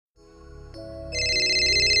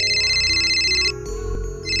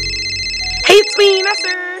me,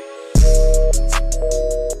 Nasser.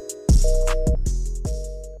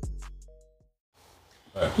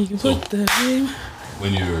 Alright, You can so put the name.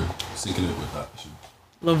 when you're syncing it with that, it should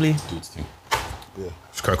Lovely. do its thing. Yeah.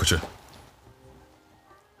 Just crack with you.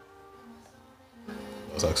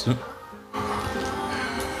 That was accident.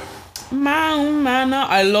 Man,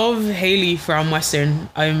 I love Haley from Western.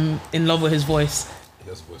 I'm in love with his voice. He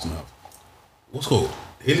has a voice now. What's called?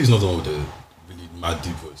 Haley's not the one with the really mad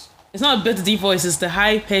deep voice. It's not a bit of deep voice. It's the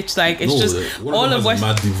high pitch. Like it's just one all of of them has a Western.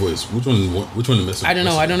 mad deep voice. Which one the message? I don't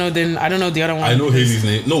know. I don't know. Then I don't know the other one. I know Haley's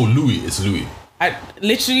name. No, Louis. It's Louis. I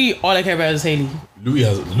literally all I care about is Haley. Louis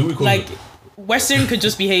calls Like it- Western could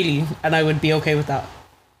just be Haley, and I would be okay with that.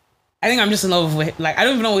 I think I'm just in love with. Like I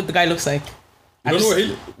don't even know what the guy looks like. You don't know what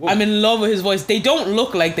Haley? What? I'm in love with his voice. They don't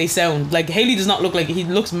look like they sound. Like Haley does not look like he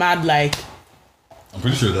looks mad like I'm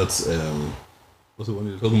pretty sure that's what's the one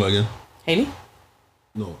you're talking about again? Haley.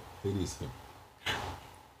 No, Haley's him.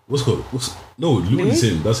 What's called? No, Louis is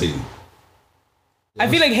him. That's Haley. I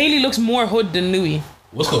feel like Haley looks more hood than Louis.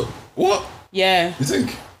 What's called? What? Yeah. You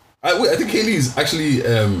think? I think Haley is actually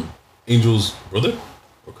Angel's brother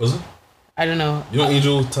or cousin. I don't know. You know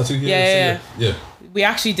Angel Tattoo here? Yeah. Yeah. We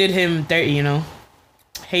actually did him dirty, you know.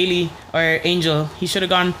 Haley or Angel. He should have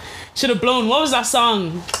blown. What was that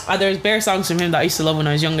song? There's bare songs from him that I used to love when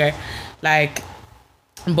I was younger. Like,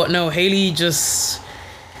 but no, Haley just,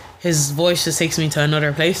 his voice just takes me to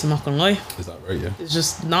another place. I'm not gonna lie. Is that right? Yeah. It's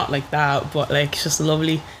just not like that, but like it's just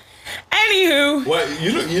lovely. Anywho, Why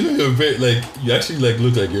you look you're a bit like you actually like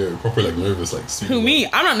look like you're proper like nervous like speaking who about me? him.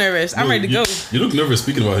 I'm not nervous. I'm No, ready to you, go. You look nervous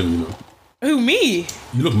speaking about him. You know. Who me?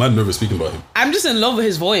 You look mad nervous speaking about him. I'm just in love with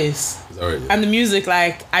his voice Is that right? Yeah. and the music.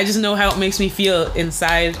 Like I just know how it makes me feel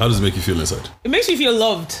inside. How does it make you feel inside? It makes me feel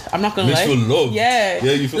loved. I'm not gonna Makes lie. you feel loved? Yeah.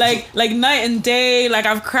 Yeah, you feel like night and day. Like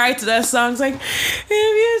I've cried to that song. It's like if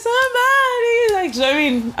you're somebody. Like do you know what I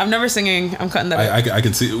mean? I'm never singing. I'm cutting that out. I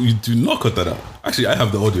can see you do not cut that out. Actually, I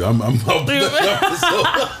have the audio. I'll put that out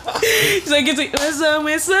myself. It's like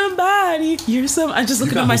with somebody. You're some. I'm just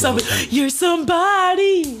looking can't at myself. hold on, can You're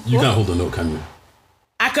somebody. You can't hold a note, can you?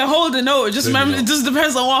 I can hold a note. Just Maybe remember, not. it just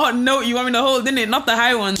depends on what note you want me to hold, innit? Not the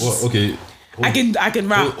high ones. Well, okay. I can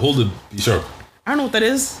rap. Hold the B sharp. I don't know what that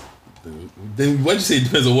is. Then why'd you say it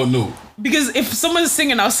depends on what note? Because if someone's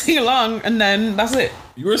singing, I'll sing along, and then that's it.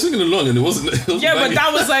 You were singing along and it wasn't. Yeah, but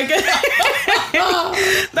that was like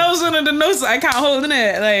that was one of the notes that I can't hold,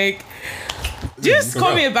 innit? Like, just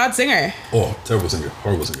call me a bad singer. Oh, terrible singer,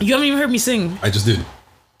 horrible singer. You haven't even heard me sing. I just did.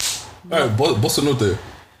 Alright, bust a note there.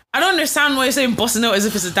 I don't understand why you're saying bust a note as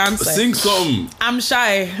if it's a dance. Like, Sing something. I'm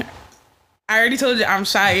shy. I already told you I'm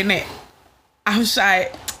shy, innit? I'm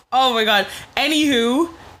shy. Oh my god.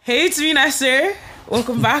 Anywho, hey, it's me, Nasser.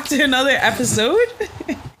 Welcome back to another episode.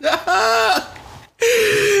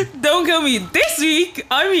 Don't kill me. This week,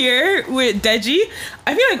 I'm here with Deji.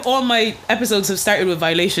 I feel like all my episodes have started with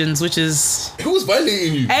violations, which is Who's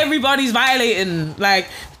violating you? everybody's violating. Like,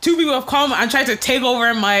 two people have come and tried to take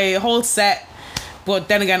over my whole set. But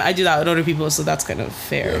then again, I do that with other people, so that's kind of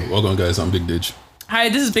fair. Yeah, welcome guys, I'm Big Didge. Hi,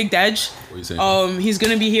 this is Big Dej. What are you saying? He's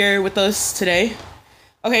gonna be here with us today.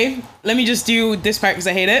 Okay, let me just do this part because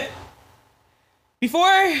I hate it.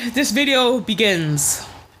 Before this video begins,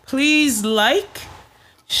 please like,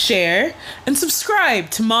 share, and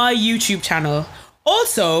subscribe to my YouTube channel.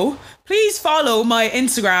 Also, please follow my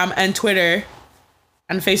Instagram and Twitter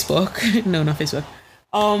and Facebook. No, not Facebook.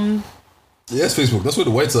 Yes, Facebook. That's where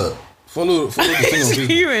the whites are. Follow the thing on Facebook.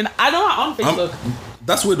 Steven, I don't on Facebook.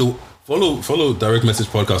 That's where the follow Direct Message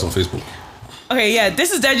Podcast on Facebook. Okay, yeah,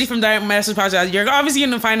 this is Deji from Direct Message Podcast. You're obviously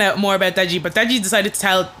going to find out more about Deji, but Deji decided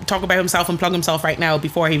to talk about himself and plug himself right now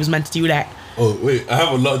before he was meant to do that. Oh wait, I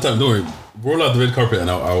have a lot of time. Don't worry. Roll out the red carpet and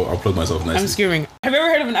I'll plug myself nicely. I'm skewering. Have you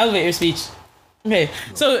ever heard of an elevator speech? Okay,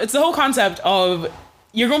 so it's the whole concept of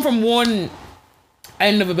you're going from one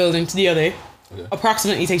end of a building to the other. Okay.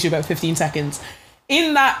 Approximately takes you about 15 seconds.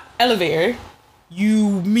 In that elevator,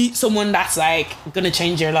 you meet someone that's like gonna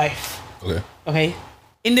change your life. Okay. Okay?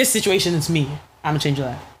 In this situation, it's me. I'm gonna change your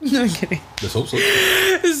life. No, I'm kidding. Let's hope so.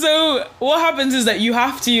 So what happens is that you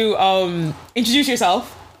have to introduce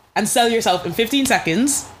yourself and sell yourself in 15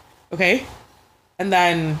 seconds. Okay? And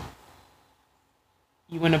then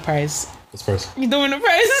you win a prize. What's first? You don't win a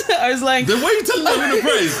prize? I was like, Then why are you telling me I win a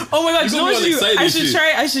prize? oh my god, you know what You sound all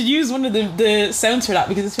excited I should use one of the sounds for that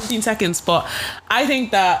because it's 15 seconds, but I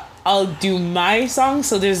think that I'll do my song.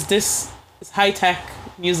 So there's this high tech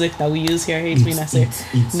music that we use here. Hey, it's me, Nasser.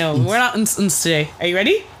 No, we're not today. Are you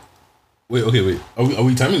ready? Wait. Are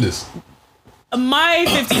we timing this? My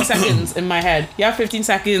 15 seconds in my head. You have 15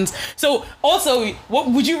 seconds. So also, what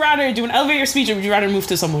would you rather do, an elevator speech or would you rather move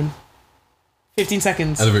to someone? 15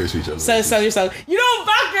 seconds. Elevator speech. Sell yourself. You don't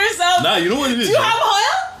back yourself. Nah, you know what it is. Do you have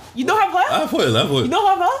oil? You don't have oil? I have oil. You don't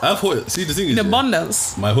have oil? I have oil. See, the thing is, In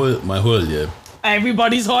abundance. my oil, yeah.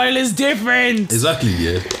 Everybody's oil is different. Exactly,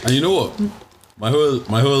 yeah. And you know what? My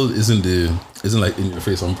oil isn't like in your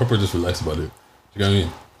face. I'm proper just relaxed about it. You get what I mean?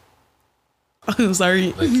 I'm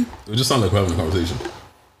sorry. Like, it just sounds like we're having a conversation.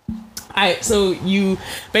 Alright, so you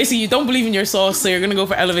don't believe in your sauce, so you're gonna go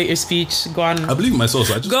for elevator speech. Go on. I believe in myself.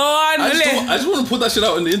 So I just want to put that shit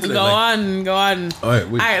out on the internet. Go on. All right,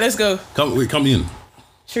 wait. Alright, let's go. Come in.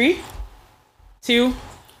 3, 2,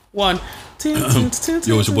 1. Yo, it's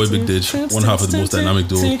your boy Big Ditch, one half of the most dynamic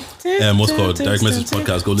duo. What's called Direct Message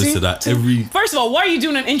Podcast. Go listen to that every. First of all, why are you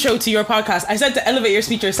doing an intro to your podcast? I said to elevate your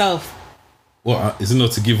speech yourself. What is it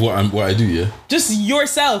not to give what I do? Yeah. Just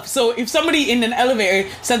yourself. So if somebody in an elevator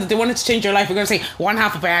said that they wanted to change your life, we're gonna say one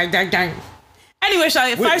half of it. Anyway,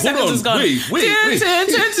 Shai, 5 seconds is gone. Wait.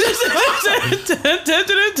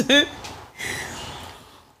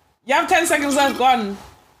 You have 10 seconds left. Go on.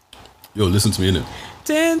 Yo, listen to me, innit?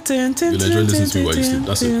 You'll enjoy listening to me while you sleep.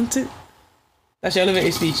 That's it. That's your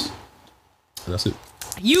elevator speech. That's it.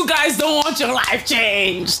 You guys don't want your life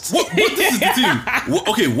changed. What this is the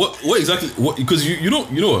thing? What exactly? Because you know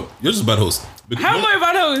what? You're just a bad host. How am I a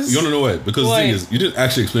bad host? You want to know why? Because the thing is, you didn't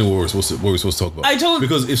actually explain what we're supposed to talk about. I told.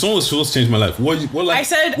 Because if someone was supposed to change my life, what I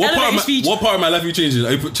said what part of my life are you changing?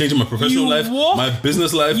 Are you changing my professional life, my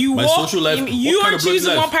business life, my social life? You are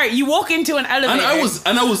choosing one part. You walk into an elevator.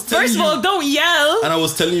 And I was telling First of all, don't yell. And I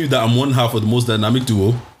was telling you that I'm one half of the most dynamic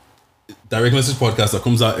duo, Direct Message Podcast, that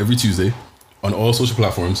comes out every Tuesday on all social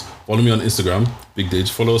platforms. Follow me on Instagram, Big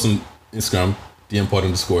Dage. Follow us on Instagram,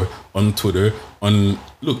 DMPod_, on Twitter, on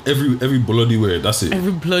every bloody word. That's it.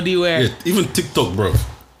 Every bloody word. Yeah, even TikTok, bro.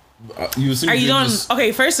 Are you done?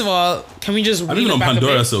 Okay, first of all, can we just? I don't even know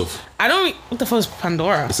Pandora itself. I don't. What the fuck is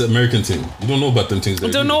Pandora? It's an American thing. You don't know about them things. I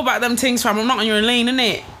don't know about them things, fam. I'm not on your lane,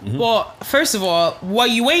 innit? Mm-hmm. But first of all,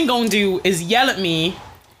 what you ain't gonna do is yell at me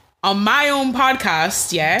on my own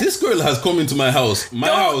podcast, yeah? This girl has come into my house,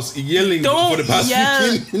 yelling for the past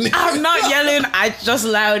 15 minutes. I'm not yelling. I just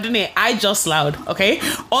loud, innit? I just loud, okay?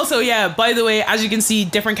 Also, yeah, by the way, as you can see,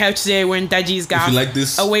 different couch today. We're in Deji's gaff. If you like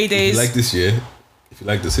this, away days. If you like this, yeah? If you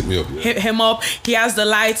like this, hit me up, yeah? Hit him up. He has the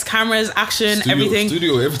lights, cameras, action, everything.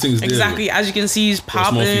 Everything's there. Exactly. As you can see, he's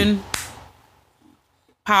popping.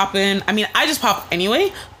 I mean, I just pop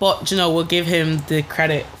anyway, but, we'll give him the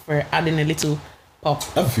credit for adding a little pop.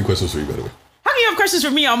 I have a few questions for you, by the way. How can you have questions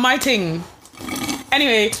for me on my thing?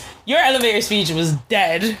 Anyway, your elevator speech was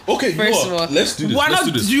dead. Okay, first of all, let's do this.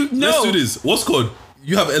 Let's do this. What's called?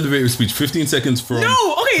 You have elevator speech. 15 seconds from.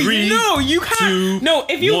 No, okay, 3, no, you can't. 2, no,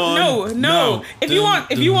 if you 1, no. If you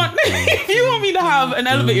want if you want me to have an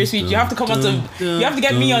elevator speech, you have to come on to. You have to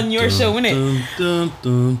get me on your show, innit?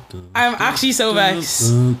 I'm actually so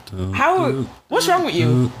vexed. How? What's wrong with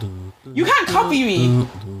you? You can't copy me.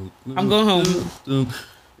 I'm going home.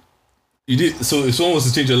 You did. So if someone wants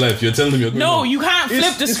to change your life, you're telling them you're going home. You can't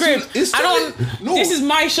flip the script. I don't. No. This is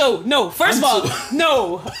my show. No, first of all,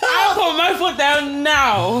 no. I'll put my foot down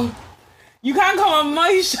now. You can't come on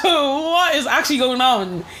my show. What is actually going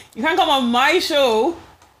on? You can't come on my show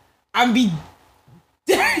and be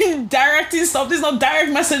directing stuff. This is not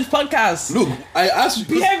Direct Message Podcast. Look, I asked you.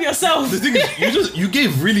 Behave yourself. The thing is, you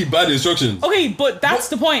gave really bad instructions. Okay, but that's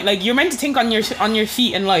the point. Like, you're meant to think on your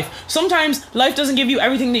feet in life. Sometimes life doesn't give you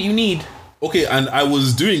everything that you need. Okay, and I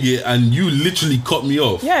was doing it, and you literally cut me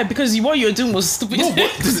off. Yeah, because what you were doing was stupid. No,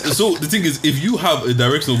 so the thing is, if you have a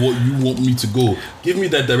direction of what you want me to go, give me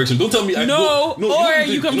that direction. Don't tell me.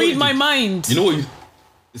 You can read my mind. You know what?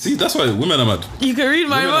 See, that's why women are mad. You can read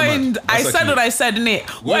my mind. I said what I said, innit?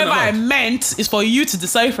 Whatever I meant is for you to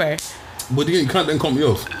decipher. But you can't then cut me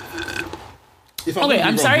off. Okay,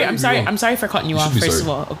 I'm sorry for cutting you off, first of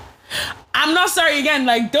all. I'm not sorry again.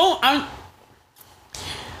 Like,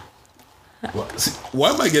 why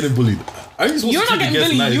am I getting bullied? You're not getting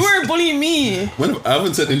bullied. Nice? You were bullying me. I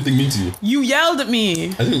haven't said anything mean to you. You yelled at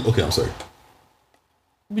me. Okay, I'm sorry.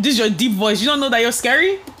 This is your deep voice. You don't know that you're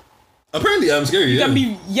scary? Apparently, I'm scary. And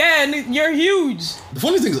you're huge. The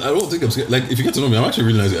funny thing is, I don't think I'm scared. Like, if you get to know me, I'm actually a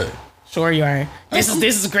really nice guy. Sure you are. This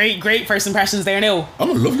is great first impressions there now. I'm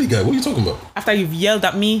a lovely guy. What are you talking about? After you've yelled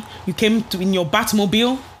at me, you came in your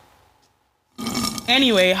Batmobile.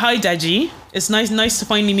 Anyway, hi Deji. It's nice to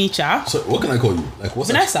finally meet ya. So what can I call you? Like, what's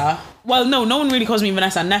Vanessa? That? Well, no one really calls me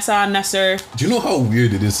Vanessa. Nessa, Nesser. Do you know how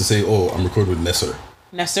weird it is to say, "Oh, I'm recording with Nesser"?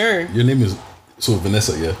 Nesser. Your name is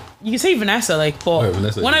Vanessa, yeah. You can say Vanessa, like, but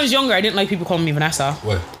Vanessa, when I was younger, I didn't like people calling me Vanessa.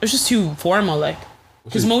 Why? It was just too formal, like.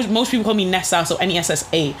 Because most people call me Nessa, so Nessa.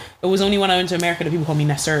 It was only when I went to America that people call me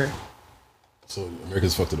Nesser. So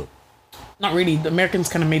Americans fucked it up. Not really. The Americans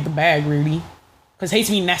kind of made the bag, really. Because Hate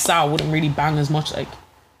Me Nessa wouldn't really bang as much. Like,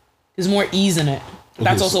 there's more ease in it.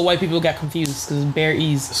 That's also why people get confused, because it's bare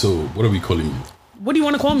ease. So, what are we calling you? What do you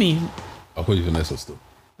want to call me? I'll call you Vanessa still.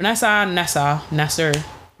 Vanessa, Nessa, Nasser.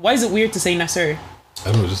 Why is it weird to say Nasser?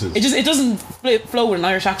 I don't know, just it doesn't flow with an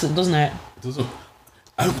Irish accent, doesn't it? It doesn't.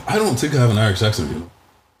 I don't think I have an Irish accent, you know.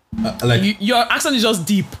 Your accent is just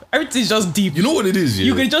deep. Everything's just deep. You know what it is, yeah?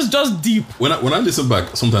 You can just deep. When I listen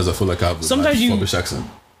back, sometimes I feel like I have a Irish accent.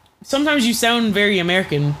 Sometimes you sound very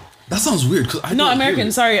American. That sounds weird. Cause I not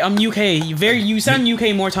American. Sorry, I'm UK. You sound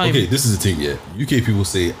UK more time. Okay, this is the thing. Yeah, UK people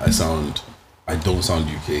say I don't sound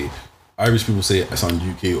UK. Irish people say I sound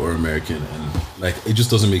UK or American, and like it just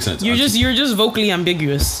doesn't make sense. You're just vocally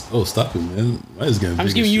ambiguous. Oh, stop it, man! Why is getting? I'm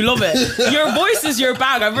just giving you love it. Your voice is your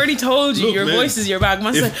bag. I've already told you. Look, your voice is your bag.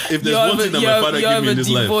 Man, if there's one thing that my father gave me in this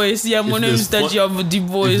life, voice. Yeah, my name is that you have a deep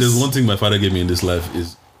voice. If there's one thing my father gave me in this life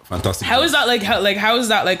is fantastic. How is that like? How is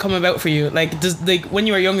that like come about for you? Like, does like when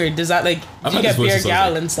you were younger, does that like do you get beer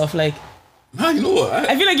gal and stuff like? Nah, you know what?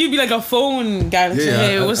 I feel like you'd be like a phone guy. Like, yeah,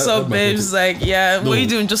 hey, what's up, babes? Like, yeah, no, what are you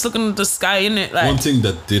doing? Just looking at the sky, innit? Like, one thing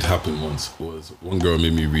that did happen once was one girl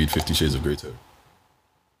made me read 50 Shades of Grey to her.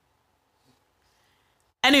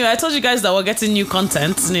 Anyway, I told you guys that we're getting new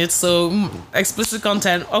content, and so explicit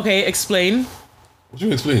content. Okay, explain. What do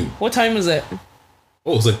you explain? What time is it?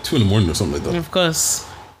 Oh, it's like 2 in.the morning or something like that. Of course.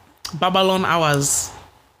 Babylon hours.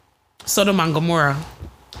 Sodom and Gomorrah.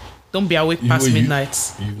 Don't be awake past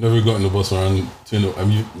midnight. You've never gotten a bus around 2 not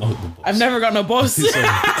the bus. I've never gotten a bus.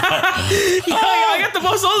 I get the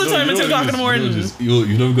bus all the time at 2 o'clock in the morning.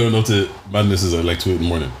 You've never gotten up to madnesses at like 2 in.the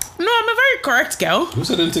morning. No, I'm a very correct girl. Who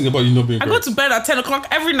said anything about you not being correct? I go to bed at 10 o'clock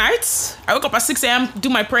every night. I wake up at 6 a.m., do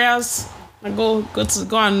my prayers. I go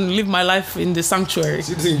and live my life in the sanctuary.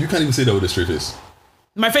 See the thing, you can't even say that with a straight face.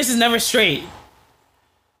 My face is never straight.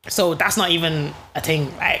 So that's not even a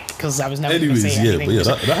thing, like, because I was never going to say anything. But yeah,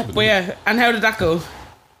 that happened. But yeah, and how did that go?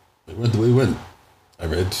 It went the way it went. I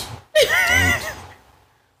read.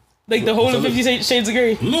 Like the whole of 50 Shades of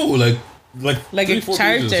Grey? No, like a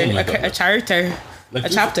character, a character, like a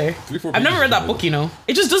chapter. I've never read that book, you know.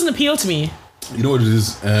 It just doesn't appeal to me. You know what it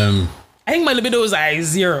is? I think my libido is like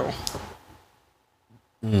 0.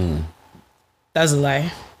 That's a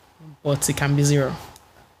lie. But it can be 0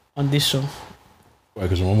 on this show. Why?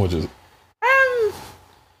 Because your mom watches.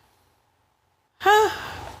 Hello?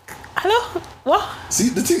 What? See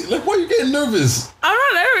the thing, like, why are you getting nervous? I'm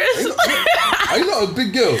not nervous. Are you not a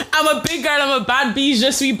big girl? I'm a big girl. I'm a bad bee. Je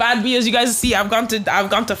suis bad bee. As you guys see, I've gone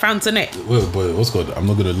to France, innit? Well, boy, what's called? I'm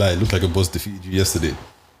not gonna lie. It looked like a boss defeated you yesterday.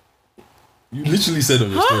 You literally said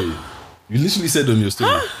on your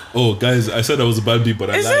story. Oh, guys, I said I was a bad bee, but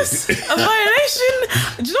I lied. Is this a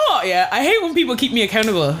violation? Do you know what? Yeah, I hate when people keep me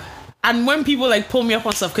accountable. And when people like pull me up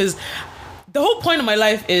on stuff, because the whole point of my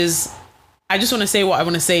life is I just want to say what I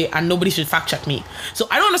want to say and nobody should fact check me. So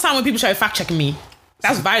I don't understand when people try to fact check me.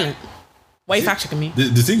 That's violent. Why are you fact checking me?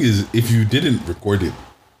 The thing is, if you didn't record it.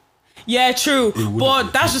 Yeah, true.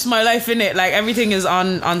 But that's just my life, innit? Like everything is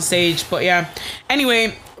on stage. But yeah.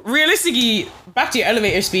 Anyway, realistically, back to your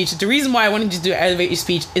elevator speech. The reason why I wanted you to do an elevator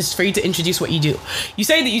speech is for you to introduce what you do. You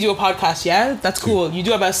say that you do a podcast, yeah? That's cool. You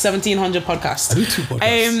do about 1,700 podcasts. I do 2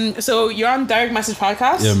 podcasts. So you're on Direct Message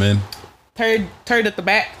Podcast. Yeah, man. Third at the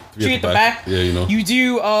back. 3 at the back. Yeah, you know. You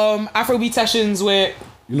do Afrobeat sessions with...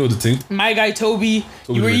 You know the thing. My guy Toby.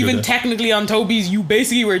 You were even technically on Toby's. You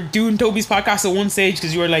basically were doing Toby's podcast at one stage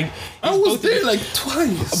because you were like... I was there like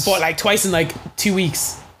twice. But like twice in like 2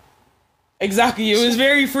 weeks. Exactly, it was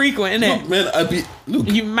very frequent, innit? Look,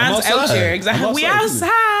 man, you man's out here, exactly. We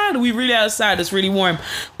outside, we really outside. It's really warm,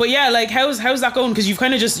 but yeah, like how's that going? Because you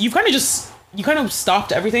kind of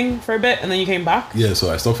stopped everything for a bit, and then you came back. Yeah,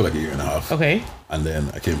 so I stopped for like a year and a half. Okay. And then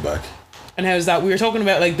I came back. And how's that? We were talking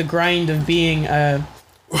about like the grind of being a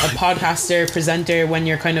podcaster, presenter when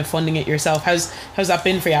you're kind of funding it yourself. How's that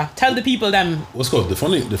been for you? Tell the people them. What's called the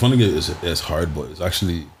funding is hard, but it's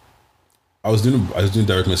actually. I was doing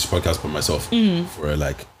Direct Message Podcast by myself for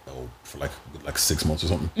like 6 months or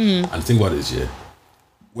something. And the thing about it is, yeah,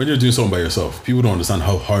 when you're doing something by yourself, people don't understand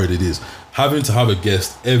how hard it is. Having to have a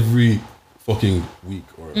guest every fucking week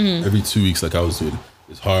or every 2 weeks, like I was doing,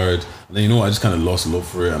 is hard. And then I just kind of lost love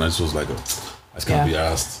for it, and I just was like, I just can't be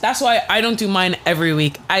asked. That's why I don't do mine every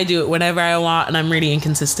week. I do it whenever I want, and I'm really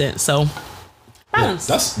inconsistent. So. Yeah,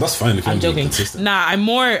 that's fine if you're joking. Inconsistent. Nah, I'm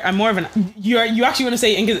more of an. You actually want to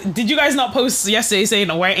say? Did you guys not post yesterday saying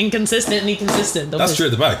we're inconsistent and inconsistent? That's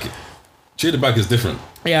Trade the Back. Trade the Back is different.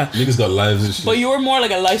 Yeah. Niggas got lives and shit. But you're more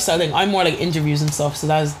like a lifestyle thing. I'm more like interviews and stuff, so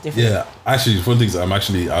that's different. Yeah, actually, one thing is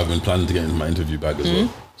I've been planning to get into my interview bag as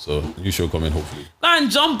well. So new show coming hopefully. Go on,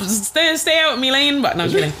 jump, stay out, Milane. But no, I'm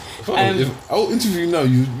kidding. If I'll interview you now,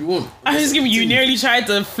 you won't. I was giving you nearly tried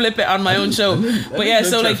to flip it on my own show, but yeah.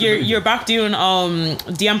 So like you're back doing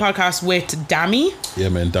DM podcast with Dammy. Yeah,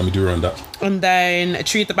 man, Dammy do run that. And then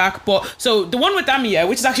Tree at the back. But so the one with Dammy, yeah,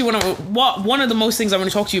 which is actually one of the most things I want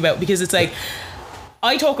to talk to you about, because it's like,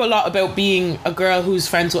 I talk a lot about being a girl who's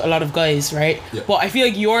friends with a lot of guys, right? Yeah. But I feel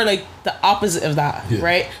like you're like the opposite of that,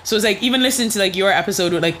 right? So it's like, even listening to like your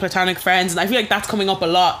episode with like platonic friends, and I feel like that's coming up a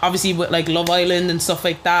lot, obviously with like Love Island and stuff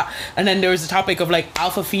like that. And then there was the topic of like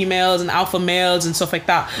alpha females and alpha males and stuff like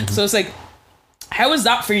that. So it's like, how is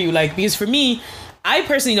that for you? Like, because for me, I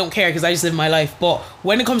personally don't care because I just live my life. But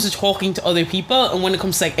when it comes to talking to other people, and when it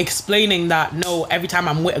comes to like explaining that, no, every time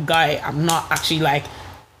I'm with a guy, I'm not actually like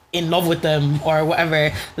in love with them or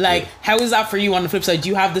whatever, like how is that for you on the flip side? Do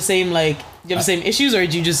you have the same like, do you have the same issues, or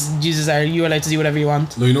do you just are you allowed to do whatever you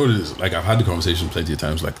want? No, you know what it is, like I've had the conversation plenty of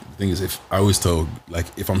times. Like the thing is, if I always tell, like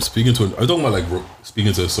if I'm speaking to I'm talking about like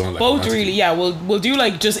speaking to someone like both really, yeah, we'll do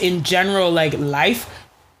like just in general like life,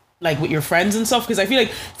 like with your friends and stuff, because I feel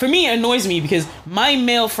like for me it annoys me because my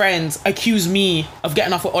male friends accuse me of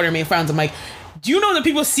getting off with other male friends. I'm like, do you know that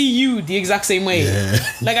people see you the exact same way? Yeah.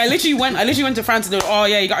 Like I literally went to France and they're like, oh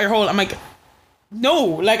yeah, you got your hole. I'm like, no,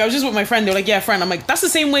 like I was just with my friend. They're like, yeah, friend. I'm like, that's the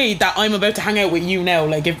same way that I'm about to hang out with you now.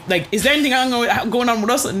 Like, if like, is there anything going on with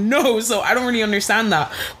us? No, so I don't really understand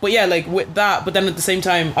that. But yeah, like with that, but then at the same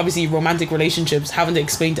time, obviously romantic relationships, having to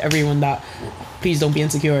explain to everyone that please don't be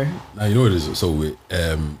insecure. Now you know what it is. So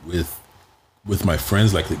with my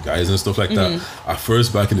friends, like the guys and stuff like that, at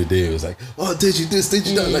first back in the day it was like, oh, did you this, did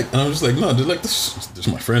you that, like, and I'm just like, no, they're like, this is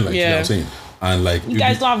my friend, like, you know what I'm saying? And like, you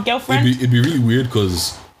guys don't have girlfriend? It'd be really weird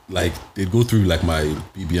because like they'd go through like my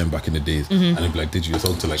BBM back in the days, and they'd be like, did you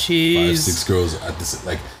talk to like 5-6 girls at this,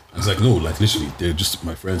 like, I was like, no, like literally they're just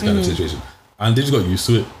my friends kind of situation. And they just got used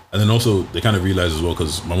to it. And then also they kind of realized as well,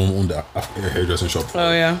 because my mom owned a hairdressing shop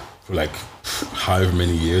for like however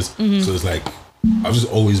many years, so it's like I've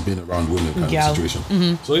just always been around women kind of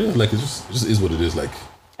situation. So yeah, like it just is what it is, like.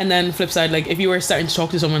 And then flip side, like if you were starting to talk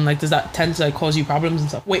to someone, like does that tend to like cause you problems and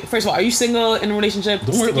stuff? Wait, first of all, are you single in a relationship?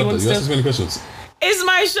 Don't worry about that. You ask as many questions. It's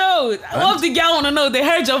my show. I love the gal want to know. They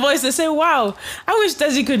heard your voice. They say, wow, I wish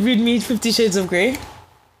Desi could read me 50 Shades of Grey.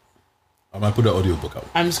 I might put the audiobook out.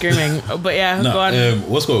 I'm screaming. But yeah, go on.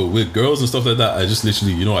 What's going with girls and stuff like that, I just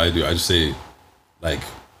literally, you know what I do? I just say, like,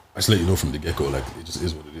 I just let you know from the get-go, like, it just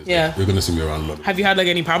is what it is. Yeah. Like, you're going to see me around a lot. Have you had, like,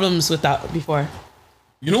 any problems with that before?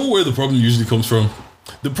 You know where the problem usually comes from?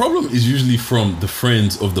 The problem is usually from the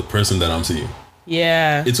friends of the person that I'm seeing.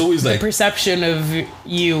 Yeah. It's always like... the perception of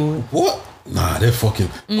you. What? Nah, they're fucking...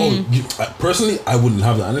 personally, I wouldn't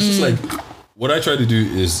have that. And it's just like... What I try to do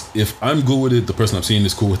is, if I'm good with it, the person I'm seeing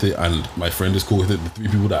is cool with it, and my friend is cool with it, the 3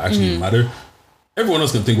 people that actually matter, everyone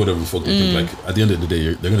else can think whatever the fuck they think. Like, at the end of the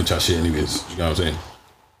day, they're going to chat shit anyways. You know what I'm saying?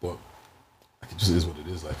 But like, it just is what it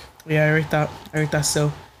is. Like, yeah, I rate that.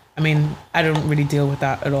 So, I mean, I don't really deal with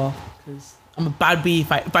that at all, because I'm a bad bee.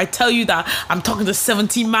 If I tell you that I'm talking to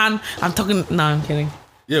 17 man, I'm talking... No, I'm kidding.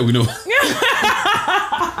 Yeah, we know.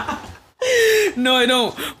 No, I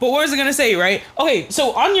don't. But what was I gonna say, right? Okay,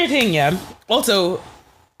 so on your thing, yeah. Also,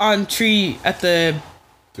 on Tree at the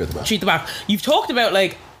back, you've talked about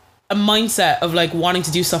like a mindset of like wanting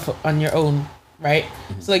to do stuff on your own, right?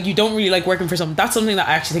 So like you don't really like working for someone. That's something that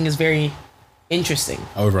I actually think is very interesting.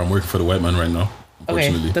 However, I'm working for the white man right now.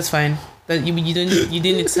 Okay, that's fine. That you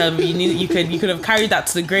didn't tell me. You could have carried that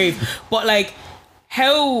to the grave. But like,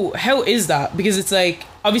 how is that? Because it's like,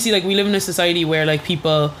 obviously, like we live in a society where like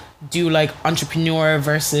people do like entrepreneur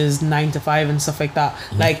versus 9 to 5 and stuff like that.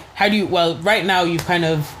 Like, how do you, well, right now you've kind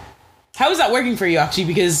of, how is that working for you actually?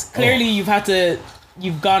 Because clearly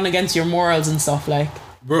you've gone against your morals and stuff, like.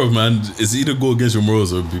 Bro, man, it's either go against your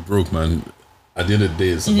morals or be broke, man. At the end of the day,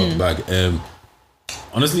 it's about the bag.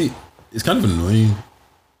 Honestly, it's kind of annoying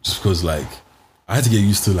just because like I had to get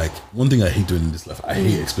used to like one thing I hate doing in this life. I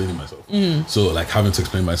hate explaining myself. So like having to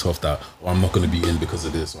explain myself that, oh, I'm not going to be in because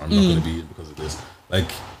of this, or I'm not going to be in because of this. Like,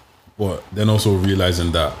 but then also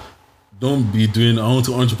realizing that don't be doing, I want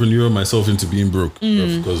to entrepreneur myself into being broke,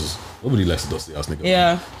 because nobody likes a dusty ass nigga.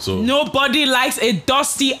 Yeah. So nobody likes a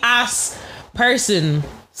dusty ass person.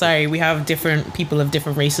 Sorry, we have different people of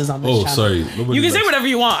different races on this channel. Sorry. You can say whatever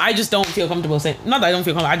you want. I just don't feel comfortable saying. Not that I don't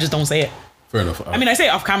feel comfortable. I just don't say it. Fair enough. I mean, I say it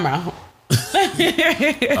off camera.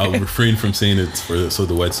 I'll refrain from saying it so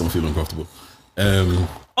the whites don't feel uncomfortable.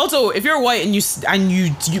 Also, if you're white and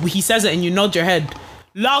he says it and you nod your head,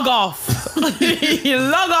 log off. You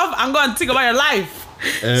log off. I'm going to think about your life.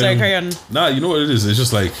 Sorry, carry on. Nah, you know what it is? It's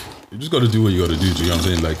just like, you just got to do what you got to do. Do you know what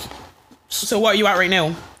I'm saying? Like, So what are you at right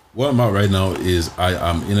now? what I'm at right now is I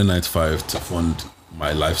am in a 9 to 5 to fund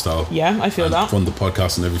my lifestyle. Yeah, I feel and that. fund the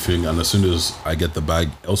podcast and everything. And as soon as I get the bag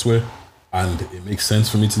elsewhere, and it makes sense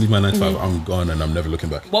for me to leave my 9 to 5, I'm gone and I'm never looking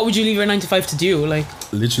back. What would you leave your 9 to 5 to do? Like,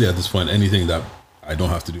 Literally at this point, anything that I don't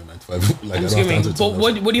have to do 9 to 5. Like, I don't have to answer to but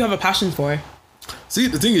someone else. what do you have a passion for? See,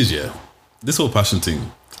 the thing is, yeah, this whole passion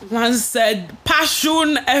thing, Man said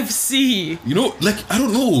Passion FC. you know, like, I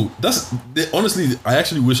don't know. Honestly, I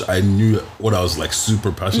actually wish I knew what I was like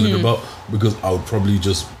super passionate about, because I would probably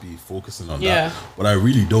just be focusing on Yeah. that. But I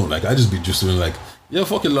really don't. Like, I just be just doing like, yeah,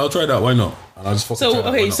 fuck it, I'll try that. Why not? And I'll just fucking try So that, why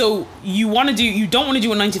okay, not? so you don't want to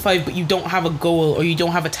do a 9 to 5, but you don't have a goal or you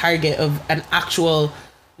don't have a target of an actual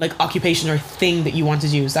like occupation or thing that you want to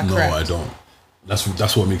do. Is that No, correct? I don't.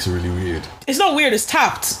 That's what makes it really weird. It's not weird. It's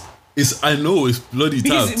tapped. I know it's bloody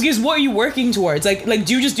tapped. Because what are you working towards? Like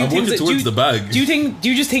do you just do I'm things working that towards the bag. Do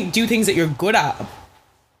you just do things that you're good at?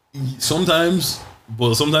 Sometimes,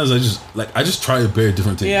 but sometimes I just try to bear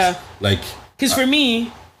different things. Yeah. Like, Because for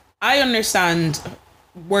me, I understand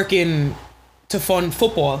working to fund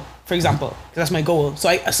football, for example, because that's my goal. So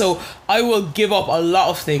I will give up a lot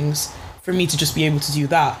of things for me to just be able to do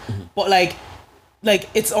that. But like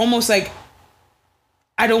it's almost like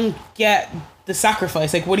I don't get the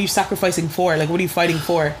sacrifice. Like, what are you sacrificing for? Like, what are you fighting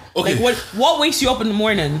for? Okay. Like, what wakes you up in the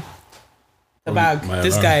morning? The bag. my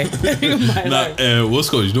This alarm. guy. My alarm.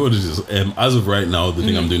 what's called? You know what it is? As of right now, the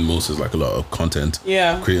thing I'm doing most is like a lot of content.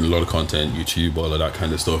 Yeah. Creating a lot of content, YouTube, all of that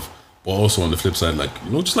kind of stuff. But also on the flip side, like,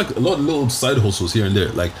 you know, just like a lot of little side hustles here and there.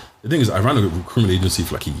 Like, the thing is, I ran a recruitment agency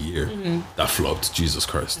for like a year. That flopped. Jesus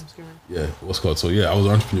Christ. Yeah. What's called? So yeah, I was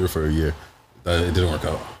an entrepreneur for a year. It didn't work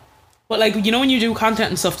out. But like, you know, when you do content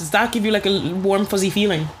and stuff, does that give you like a warm fuzzy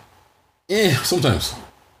feeling? Yeah, sometimes.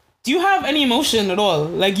 Do you have any emotion at all?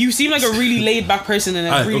 Like, you seem like a really laid back person, and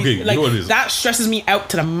Okay, you like know what it is? that stresses me out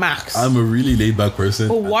to the max. I'm a really laid back person.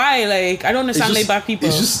 But why? Like, I don't understand laid back people.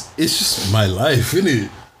 It's just my life, isn't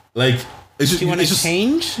it? Like, it's just. Do you want it's to just,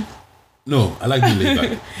 change? No, I like being laid back.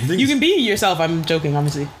 The thing You is- can be yourself. I'm joking,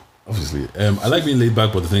 obviously. obviously. I like being laid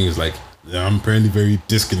back, but the thing is, like, I'm apparently very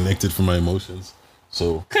disconnected from my emotions.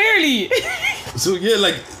 So Clearly. yeah,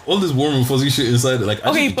 like all this warm and fuzzy shit inside. Like,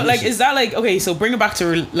 I Okay, just but do like, shit. is that like, okay, so bring it back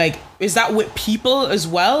to like, is that with people as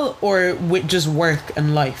well, or with just work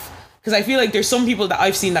and life? Because I feel like there's some people that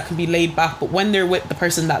I've seen that can be laid back, but when they're with the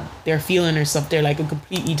person that they're feeling or stuff, they're like a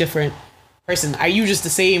completely different person. Are you just the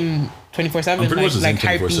same 24/7? I'm pretty much the same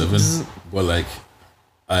heartbeats? 24/7. But like,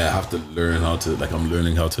 I have to learn how to I'm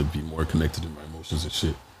learning how to be more connected in my emotions and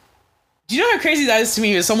shit. Do you know how crazy that is to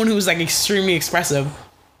me as someone who's like extremely expressive?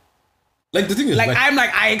 Like, the thing is, Like,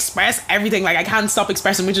 I express everything. Like, I can't stop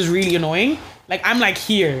expressing, which is really annoying. Like, I'm like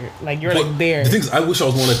here. Like, you're but like there. The thing is, I wish I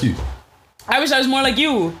was more like you. I wish I was more like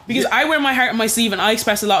you, because I wear my heart on my sleeve and I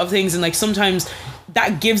express a lot of things, and like sometimes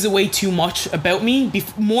that gives away too much about me,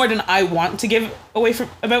 more than I want to give away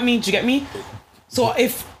about me. Do you get me? So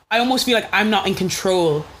if I almost feel like I'm not in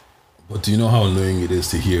control. But do you know how annoying it is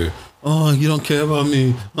to hear, oh, you don't care about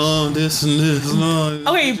me, oh, this and this, no.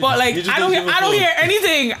 Okay, but like You just I don't give a hear fuck.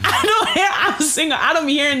 anything. I'm single. I don't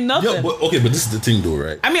be hearing nothing. Yeah, but this is the thing though,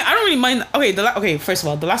 right? I mean, I don't really mind. Okay, first of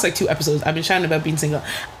all, the last like 2 episodes, I've been shouting about being single.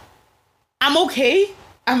 I'm okay.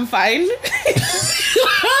 I'm fine.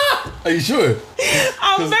 Are you sure?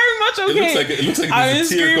 I'm very much okay. It looks like I'm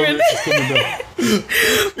there's a tear coming down.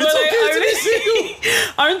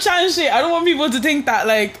 It's I'm trying shit. I don't want people to think that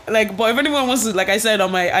like. But if anyone wants to, like I said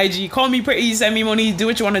on my IG, call me pretty, send me money, do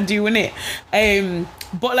what you want to do in it.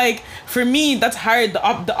 But like for me, that's hard the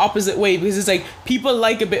opposite way, because it's like people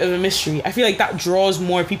like a bit of a mystery. I feel like that draws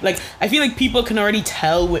more people. Like I feel like people can already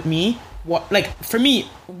tell with me. What, like, for me,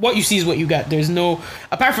 what you see is what you get. There's no,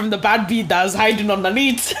 apart from the bad beat that's hiding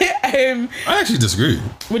underneath. I actually disagree.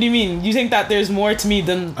 What do you mean? You think that there's more to me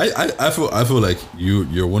than I feel like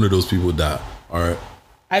you're one of those people that are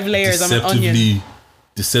I have layers? I'm an onion.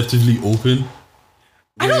 deceptively open.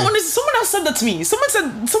 I don't understand. Someone else said that to me.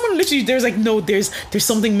 Someone literally, there's like, no, there's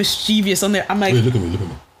something mischievous on there. I'm like, Wait, look at me.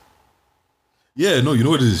 Yeah, no, you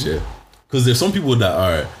know what it is, yeah. Because there's some people that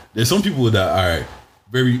are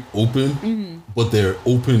very open, but they're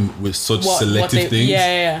open with such selective things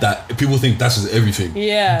that people think that's just everything.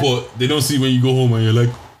 Yeah. But they don't see when you go home and you're like,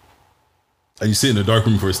 and you sit in a dark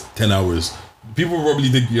room for 10 hours. People probably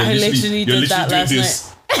think you're literally doing this every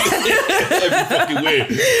fucking way.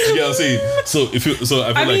 You know what I'm saying? So I feel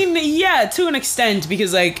yeah, to an extent,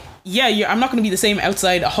 because like, yeah, I'm not going to be the same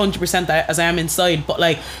outside 100% as I am inside, but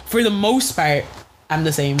like for the most part, I'm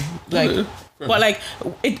the same. Like, But like,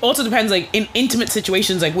 it also depends. Like in intimate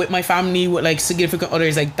situations, like with my family, with like significant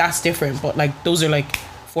others, like that's different. But like those are like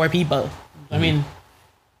 4 people. I mean,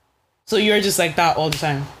 so you're just like that all the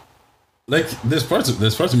time. Like there's parts of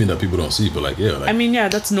me that people don't see, but like yeah. Like, I mean, yeah,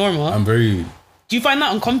 that's normal. I'm very. Do you find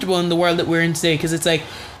that uncomfortable in the world that we're in today? Because it's like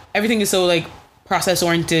everything is so like process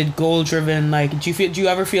oriented, goal driven. Like, do you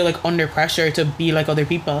ever feel like under pressure to be like other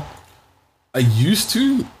people? I used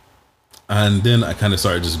to, and then I kind of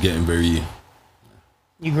started just getting very.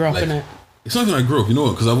 You grew up like, in it. It's not even I grew up, you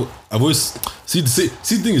know, because I've always see the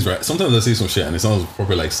thing is right. Sometimes I say some shit and it sounds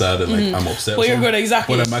proper like sad and like I'm upset. But you're good,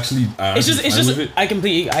 exactly. But I'm actually. It's just. I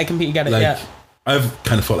completely get it. Like, yeah. I've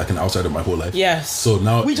kind of felt like an outsider my whole life. Yes. So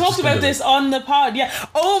now we talked about this on the pod. Yeah.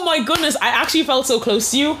 Oh my goodness, I actually felt so close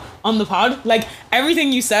to you on the pod. Like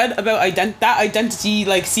everything you said about that identity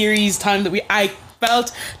like series time that I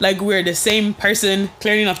felt like we're the same person.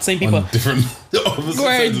 Clearly not the same people. On different.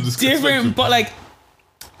 We're different, but like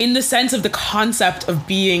in the sense of the concept of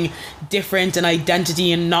being different and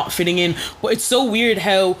identity and not fitting in. But it's so weird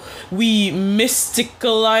how we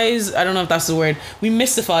mysticalize. I don't know if that's the word. We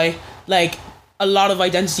mystify like a lot of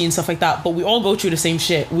identity and stuff like that, but we all go through the same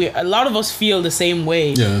shit. A lot of us feel the same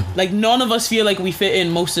way. Yeah. Like none of us feel like we fit in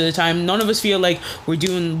most of the time. None of us feel like we're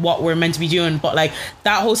doing what we're meant to be doing. But like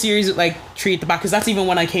that whole series with like Tree at the Back, because that's even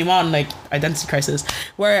when I came on, like Identity Crisis,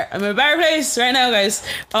 where I'm in a better place right now, guys.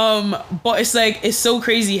 But it's like it's so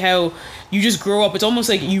crazy how you just grow up. It's almost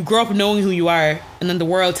like you grow up knowing who you are, and then the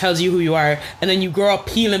world tells you who you are, and then you grow up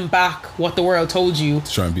peeling back what the world told you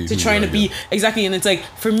to trying to be exactly. And it's like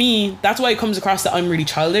for me, that's why it comes across that I'm really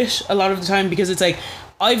childish a lot of the time, because it's like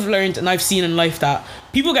I've learned and I've seen in life that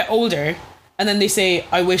people get older and then they say,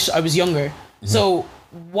 I wish I was younger. Mm-hmm. So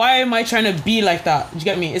why am I trying to be like that? Do you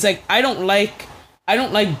get me? It's like I don't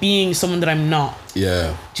like being someone that I'm not.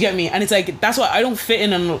 Yeah. Do you get me? And it's like that's why I don't fit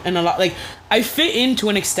in a lot. Like I fit in to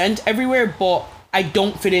an extent everywhere, but I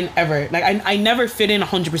don't fit in ever. Like I never fit in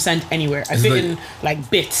 100% anywhere. I fit in like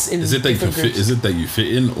bits in. Is it that you can fit? Is it that you fit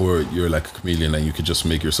in, or you're like a chameleon and you could just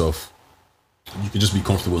make yourself? You could just be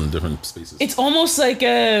comfortable in different spaces. It's almost like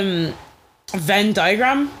a Venn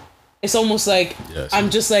diagram. It's almost like I'm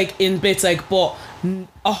just like in bits, like, but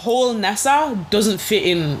a whole Nessa doesn't fit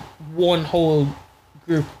in one whole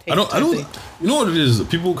group. I don't. You know what it is?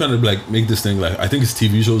 People kind of like make this thing like, I think it's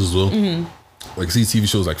TV shows as well. Mm-hmm. Like see TV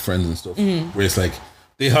shows like Friends and stuff, where it's like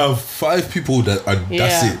they have 5 people that are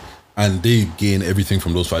that's it, and they gain everything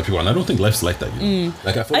from those 5 people. And I don't think life's like that. You know?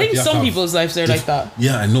 Like I think some people's lives are like that.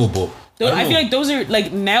 Yeah, I know, but I feel like those are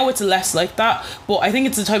like now it's less like that. But I think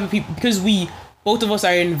it's the type of people, because both of us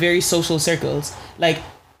are in very social circles. Like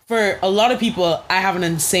for a lot of people, I have an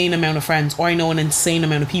insane amount of friends, or I know an insane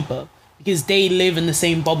amount of people, because they live in the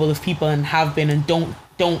same bubble of people and have been, and don't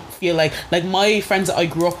feel like my friends that I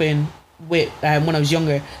grew up in with when I was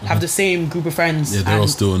younger have the same group of friends. Yeah, they're all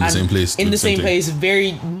still in the same place. In the same place,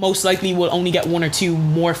 very most likely will only get 1 or 2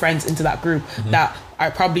 more friends into that group that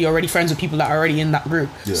are probably already friends with people that are already in that group.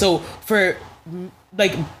 Yeah. So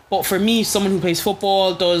but for me, someone who plays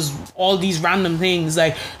football, does all these random things,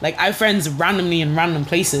 like I have friends randomly in random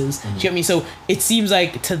places. Do you get me? So it seems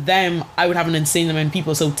like to them, I would have an insane amount of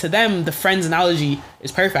people. So to them, the friends analogy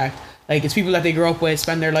is perfect. Like it's people that they grow up with,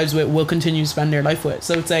 spend their lives with, will continue to spend their life with.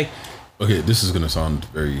 So it's like, okay, this is gonna sound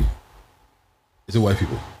very. Is it white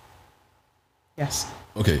people? Yes.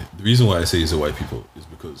 Okay, the reason why I say is it white people is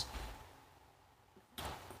because,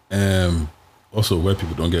 also white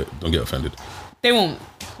people don't get offended. They won't.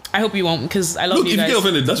 I hope you won't, because I love you guys. If you get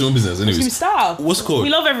offended, that's your own business. Anyways, stop. What's it called? We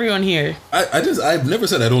love everyone here. I've never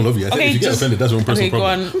said I don't love you. I said if you get offended, that's your own personal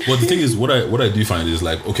problem. But the thing is, what I do find is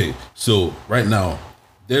like, okay, so right now,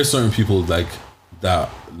 there's certain people like that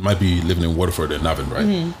might be living in Waterford and Navan,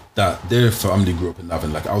 right? That their family grew up in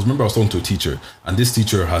Navan. Like I was talking to a teacher, and this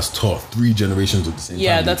teacher has taught 3 generations of the same family.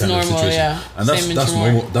 Yeah, that's normal. Yeah, and that's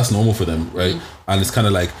normal. That's normal for them, right? And it's kind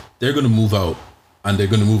of like they're gonna move out. And they're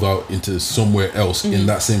going to move out into somewhere else in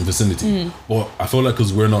that same vicinity. But I feel like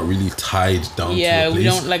because we're not really tied down to a place. Yeah, we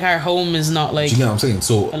don't, like our home is not like... Do you know what I'm saying?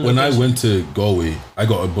 So when I went to Galway, I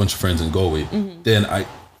got a bunch of friends in Galway. Then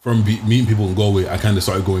from meeting people in Galway, I kind of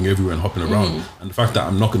started going everywhere and hopping around. And the fact that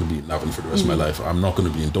I'm not going to be in Navan for the rest of my life, I'm not going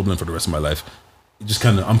to be in Dublin for the rest of my life, it just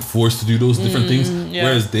kind of, I'm forced to do those different things.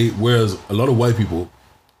 Yeah. Whereas a lot of white people,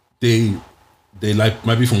 they like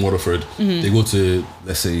might be from Waterford, they go to,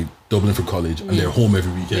 let's say, Dublin for college, and they're home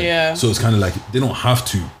every weekend. Yeah. So it's kind of like they don't have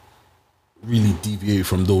to really deviate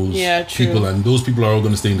from those people, and those people are all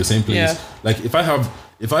going to stay in the same place. Yeah. Like if I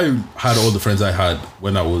had all the friends I had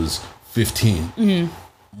when I was 15,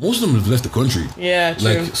 most of them have left the country. Yeah, true.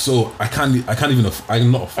 Like, so I can't even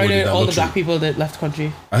I'm not Are affording there that all the luxury. black people that left the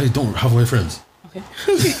country? I don't have white friends. Okay.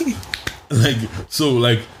 Like, so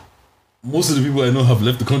like most of the people I know have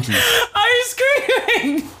left the country. I'm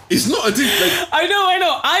screaming. It's not a thing. Like, I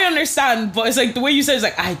know. I understand, but it's like the way you said it's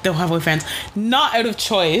like I don't have white friends. Not out of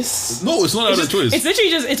choice. no, it's not out of choice. It's literally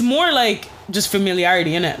just. It's more like just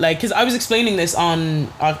familiarity, innit? Like, because I was explaining this on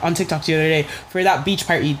TikTok the other day for that beach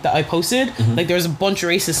party that I posted. Mm-hmm. Like, there was a bunch of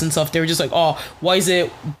racists and stuff. They were just like, "Oh, why is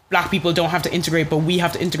it black people don't have to integrate, but we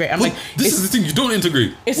have to integrate?" I'm But like, this is the thing, you don't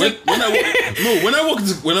integrate. It's when, like- when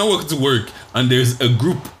I walk into work and there's a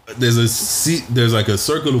group, there's a seat, there's like a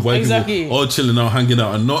circle of white Exactly. people all chilling out, hanging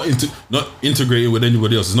out, and not integrating with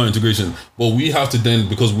anybody else. It's not integration. But we have to then,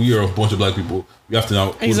 because we are a bunch of black people, we have to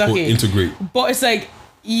now quote, Exactly. unquote, integrate. But it's like,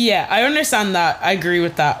 yeah, I understand that. I agree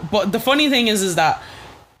with that. But the funny thing is that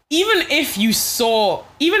even if you saw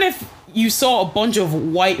a bunch of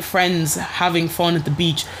white friends having fun at the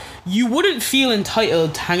beach, you wouldn't feel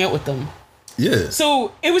entitled to hang out with them. Yeah.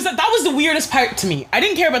 So it was that was the weirdest part to me. I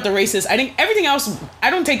didn't care about the racist. I think everything else.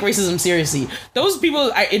 I don't take racism seriously. Those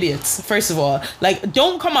people are idiots. First of all, like,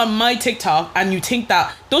 don't come on my TikTok and you think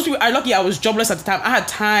that those people are lucky. I was jobless at the time. I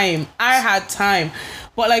had time.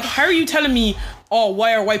 But like, how are you telling me? Oh,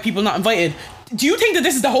 why are white people not invited? Do you think that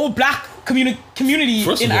this is the whole black community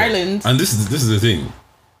First in of all, Ireland? and this is the thing.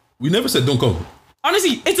 We never said don't come.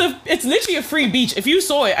 Honestly, it's literally a free beach. If you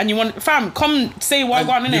saw it and you want, fam, come say what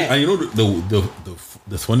going in it. And you know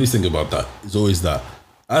the funniest thing about that is always that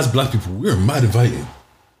as black people we're mad inviting.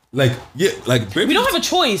 Like, yeah, like We don't have a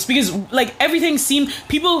choice because like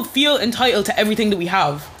people feel entitled to everything that we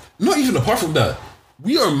have. not even apart from that,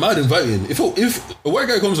 we are mad inviting. If a white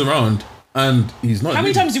guy comes around and he's not. How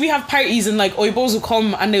many times do we have parties and like Oibos will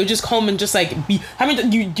come and they'll just come and just like be? How many?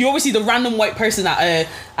 Do you always see the random white person at an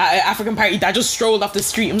African party that just strolled off the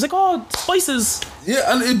street and was like, "Oh, spices."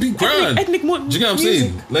 Yeah, and it'd be grand. Ethnic do you get what I'm music.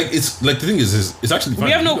 saying? Like, it's like the thing is it's actually fine.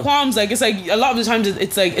 We have no qualms. Like, it's like a lot of the times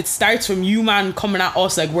it's like it starts from you, man, coming at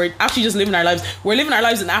us. Like, we're actually just living our lives. We're living our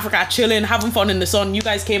lives in Africa, chilling, having fun in the sun. You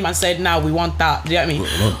guys came and said, "Nah, we want that." Do you get me?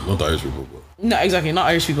 Not the Irish people, but No, exactly. Not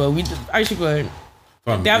Irish people. Irish people are.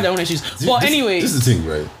 fam, They have their own issues. But anyway, this is the thing,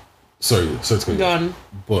 right? Sorry to cut you go off. on.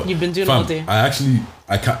 But You've been doing fam, all day.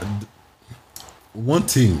 I can't. One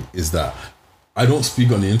thing is that I don't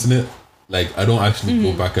speak on the internet. Like, I don't actually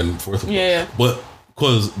go back and forth. Yeah. But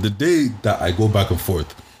because the day that I go back and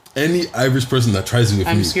forth, any Irish person that tries it with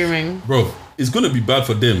I'm me, screaming. bro, it's gonna be bad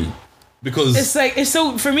for them because It's like, it's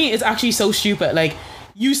so, for me, it's actually so stupid. Like,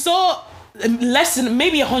 you saw less than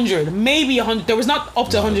maybe 100. There was not up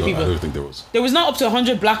to 100 people. I don't think there was. There was not up to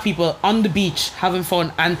 100 black people on the beach having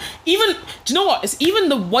fun. And even, do you know what? It's even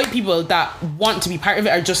the white people that want to be part of it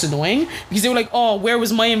are just annoying because they were like, "Oh, where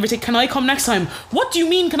was my invitation? Can I come next time?" What do you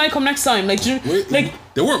mean, can I come next time? Like, do you, Wait, like,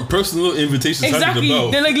 there weren't personal invitations handed exactly.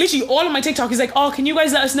 about. They're like, literally all of my TikTok is like, "Oh, can you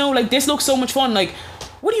guys let us know? Like, this looks so much fun." Like,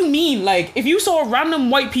 what do you mean? Like, if you saw random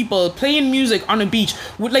white people playing music on a beach,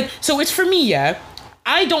 would like, so it's for me, yeah.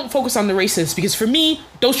 I don't focus on the racists because for me,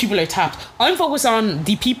 those people are tapped. I'm focused on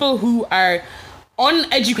the people who are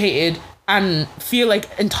uneducated and feel like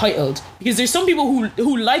entitled. Because there's some people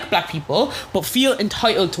who like black people but feel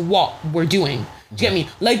entitled to what we're doing. Do you get me?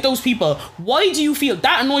 Like those people. Why do you feel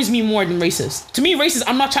that annoys me more than racist? To me, racist,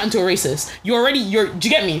 I'm not chatting to a racist. Do you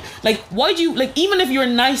get me? Like, why do you, like, even if you're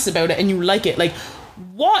nice about it and you like it, like,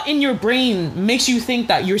 what in your brain makes you think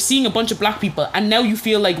that you're seeing a bunch of black people and now you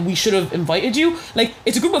feel like we should have invited you? Like,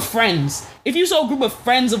 it's a group of friends. If you saw a group of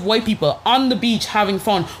friends of white people on the beach having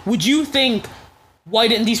fun, would you think, why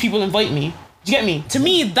didn't these people invite me? Do you get me? To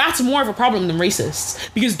me, that's more of a problem than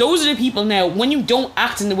racists. Because those are the people now, when you don't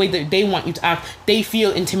act in the way that they want you to act, they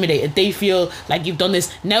feel intimidated. They feel like you've done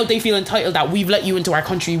this. Now they feel entitled that we've let you into our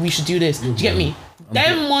country. We should do this. Do you get me?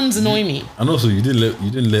 Them ones annoy me. And also, you didn't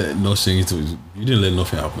let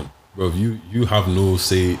nothing happen, bro. You have no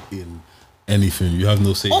say in anything. You have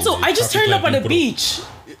no say. Also, in the I just traffic turned up light on the being put beach.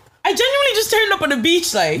 I genuinely just turned up on the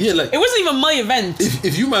beach, like, Yeah, like, it wasn't even my event.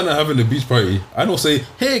 If you man are having a beach party, I don't say,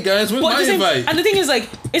 "Hey guys, where's But at my the same- invite?" and the thing is, like,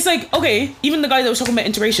 it's like, okay, even the guy that was talking about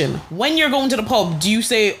integration, when you're going to the pub, do you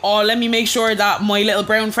say, "Oh, let me make sure that my little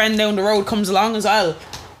brown friend down the road comes along as well"?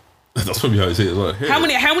 That's probably how I say it. Like, hey, How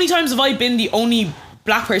many times have I been the only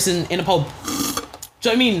black person in a pub? Do you know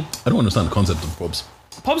what I mean? I don't understand the concept of pubs.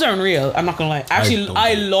 Pubs are unreal, I'm not gonna lie. Actually, don't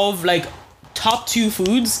I get it. love, like, top 2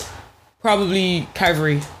 foods, probably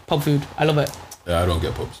Carvery pub food. I love it. Yeah, I don't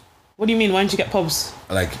get pubs. What do you mean? Why don't you get pubs?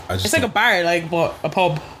 Like, I just It's like a bar, like, but a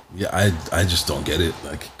pub. yeah, I just don't get it.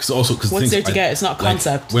 Like, because What's there to get? It's not a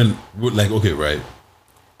concept. When we're like, okay, right,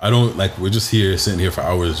 I don't like. We're just here sitting here for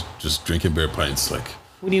hours, just drinking beer pints. Like,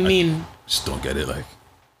 What do you mean? Just don't get it. Like,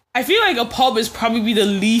 I feel like a pub is probably the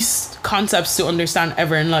least concepts to understand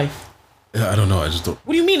ever in life. yeah, I don't know. I just don't.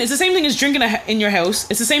 What do you mean? It's the same thing as drinking in your house.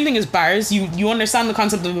 It's the same thing as bars. You understand the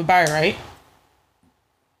concept of a bar, right?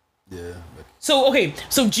 Yeah. Like, So, okay.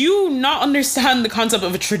 So, do you not understand the concept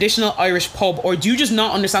of a traditional Irish pub, or do you just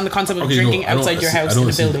not understand the concept of drinking outside your house in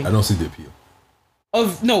a building? I don't see the appeal.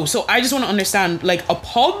 So I just want to understand, like, a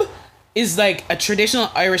pub is like a traditional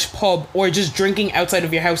Irish pub, or just drinking outside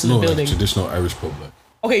of your house in a building. Like traditional Irish pub, like.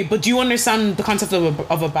 Okay, but do you understand the concept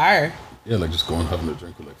of a bar? Yeah, like just going having a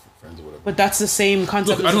drink with like friends or whatever. But that's the same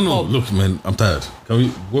concept. Look, as I don't a know. pub. Look, man, I'm tired. Can we?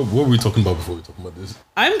 What were we talking about before we talking about this?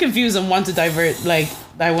 I'm confused and want to divert. Like,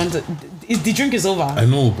 I want to. The drink is over. I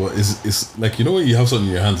know, but it's like, you know when you have something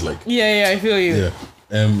in your hands, like. Yeah, I feel you. Yeah.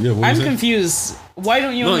 Yeah. What I'm you saying? confused. Why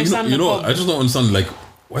don't you understand you the know, pub? I just don't understand. Like,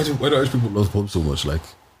 why do Irish people love pubs so much? Like,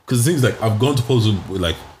 because the things like I've gone to pubs with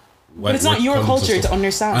like. But it's not your culture to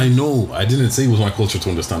understand. I know. I didn't say it was my culture to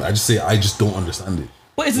understand. I just say I just don't understand it.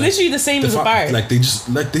 But it's literally the same as a bar. Like they just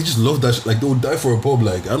love that. Like they would die for a pub.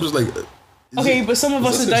 Like I'm just like. Okay, but some of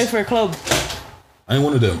us would die for a club. I ain't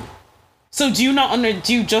one of them. So are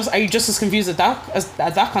you just as confused at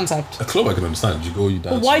that concept? A club I can understand. You go, you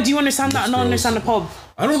dance. But why do you understand that and not understand the pub?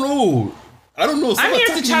 I don't know. I'm here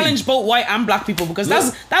to challenge both white and black people because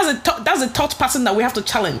that's a thought pattern that we have to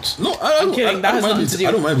challenge. No, I'm kidding. That has nothing to do.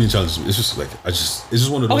 I don't mind being challenged. It's just like it's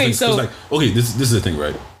just one of those things. So like, okay, this is the thing,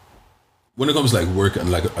 right? When it comes to like work and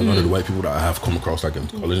like a lot of the white people that I have come across like in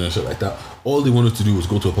college and shit like that, all they wanted to do was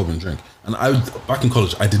go to a pub and drink. And back in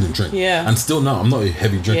college I didn't drink. Yeah. And still now I'm not a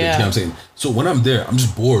heavy drinker. Yeah. You know what I'm saying? So when I'm there, I'm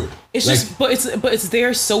just bored. It's like, just, but it's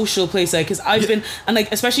their social place, like, because I've been, and like,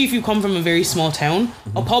 especially if you come from a very small town,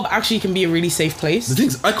 a pub actually can be a really safe place. The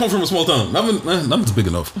things I come from a small town, nothing's big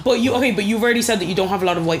enough. But you've already said that you don't have a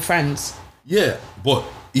lot of white friends. Yeah, but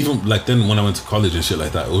even like then when I went to college and shit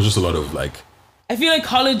like that, it was just a lot of like. I feel like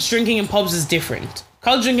college drinking in pubs is different.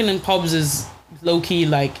 College drinking in pubs is low key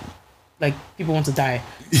like people want to die.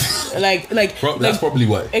 That's probably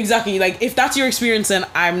why. Exactly. Like if that's your experience, then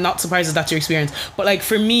I'm not surprised that that's your experience. But like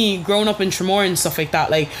for me, growing up in Tremor and stuff like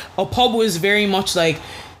that, like a pub was very much like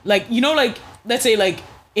you know, like let's say like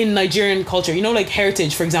in Nigerian culture, you know, like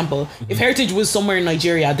Heritage, for example. If Heritage was somewhere in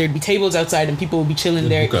Nigeria, there'd be tables outside and people would be chilling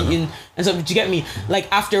there eating and stuff. Do you get me? Like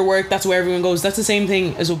after work, that's where everyone goes. That's the same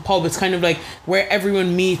thing as a pub. It's kind of like where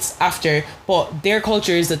everyone meets after. But their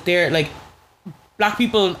culture is that they're like black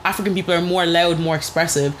people, African people are more loud, more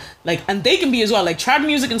expressive. Like, and they can be as well. Like trad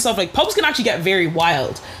music and stuff. Like pubs can actually get very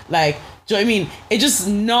wild. Like, do you know what I mean? It's just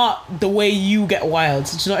not the way you get wild.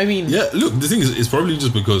 Do you know what I mean? Yeah. Look, the thing is, it's probably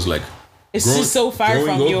just because like. It's just so far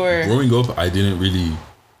from Growing up, I didn't really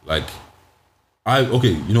like. I've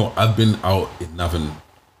been out in Navan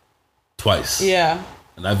twice. Yeah.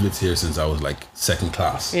 And I've lived here since I was like second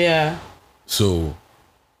class. Yeah. So,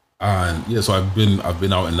 so I've been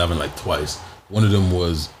out in Navan like twice. One of them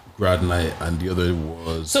was grad night, and the other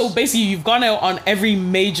was. So basically, you've gone out on every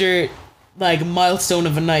major like milestone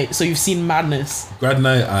of a night. So you've seen madness. Grad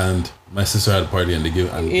night and. My sister had a party and they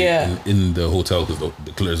gave in the hotel because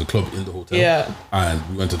there's a club in the hotel. Yeah. And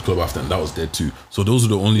we went to the club after and that was dead too. So those are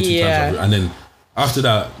the only two times. And then after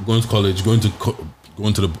that, going to college, going to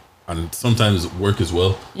the and sometimes work as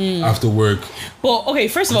well. After work. Well, okay,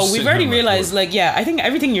 first of all, we've already realized, like, I think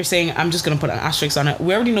everything you're saying, I'm just gonna put an asterisk on it.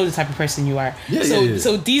 We already know the type of person you are.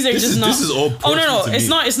 So these are just not. This is all. Oh no, it's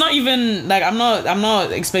not. It's not even like I'm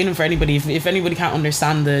not explaining for anybody. If anybody can't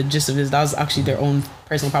understand the gist of this, that's actually their own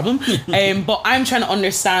personal problem. But I'm trying to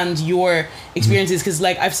understand your experiences because,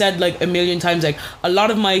 like I've said like a million times, like a lot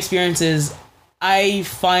of my experiences, I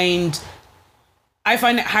find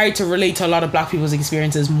it hard to relate to a lot of black people's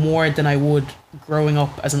experiences more than I would growing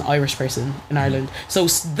up as an Irish person in Ireland. So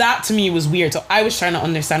that to me was weird. So I was trying to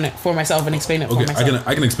understand it for myself and explain it for myself.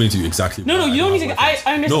 I can explain to you exactly. No, you don't need to. I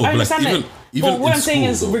understand it. But what I'm saying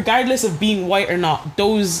is, regardless of being white or not,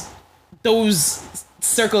 those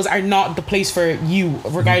circles are not the place for you,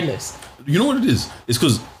 regardless. You know what it is? It's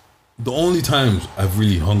because the only times I've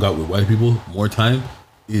really hung out with white people more time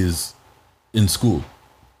is in school.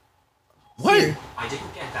 Why? I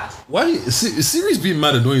didn't get that. Why? Siri's being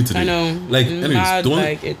mad annoying today. I know. Like, anyways,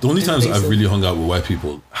 the only times I've really hung out with white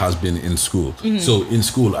people has been in school. So in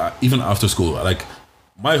school, even after school, like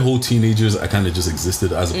my whole teenagers, I kind of just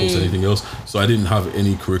existed as opposed to anything else. So I didn't have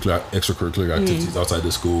any extracurricular activities outside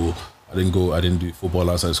the school. I didn't do football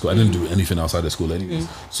outside of school. I didn't do anything outside of school anyways.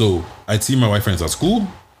 So I'd see my white friends at school.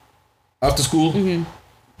 After school,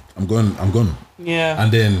 I'm gone. Yeah.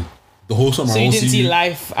 And then the whole summer I won't see you. So you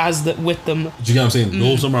didn't see life with them. Do you get what I'm saying? The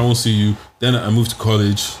whole summer I won't see you. Then I moved to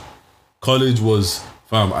college. College was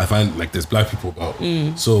fam, I find like there's black people about.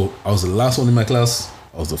 So I was the last one in my class.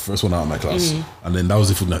 I was the first one out of my class, and then that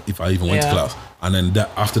was if I even went to class. And then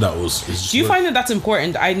after that was. Do you find that that's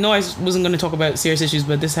important? I know I wasn't going to talk about serious issues,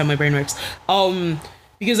 but this is how my brain works.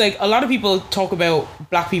 Because like a lot of people talk about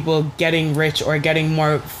black people getting rich or getting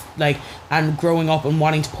more like and growing up and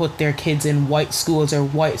wanting to put their kids in white schools or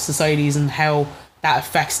white societies and how that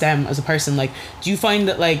affects them as a person. Like, do you find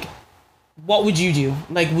that like, what would you do?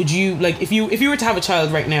 Like, would you like if you were to have a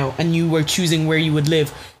child right now and you were choosing where you would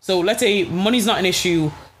live? So let's say money's not an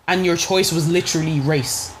issue and your choice was literally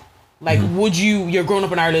race. Like, would you're growing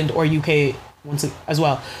up in Ireland or UK as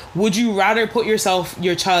well, would you rather put your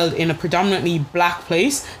child in a predominantly black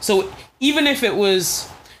place? So even if it was,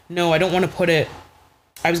 no, I don't want to put it,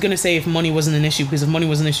 I was going to say if money wasn't an issue, because if money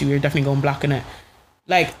was an issue, you're definitely going black in it.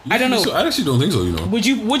 Like, I don't know. So I actually don't think so, you know. Would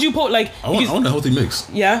you put like... I want a healthy mix.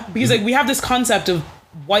 Yeah? Because like we have this concept of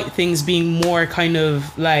white things being more kind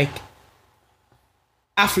of like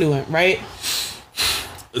affluent, right?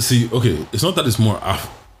 See, okay, it's not that it's more...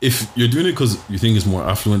 if you're doing it because you think it's more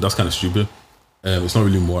affluent, that's kind of stupid. It's not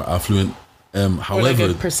really more affluent. However, or like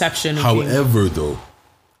a perception. However, though,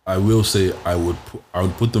 I will say I would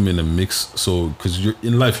put them in a mix. So because you're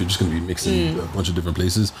in life, you're just gonna be mixing a bunch of different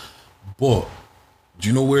places. But do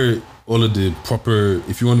you know where all of the proper?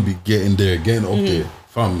 If you want to be getting up there,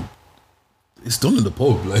 fam, it's done in the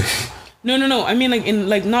pub, like. No. I mean, like in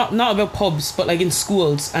like not about pubs, but like in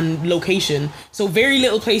schools and location. So very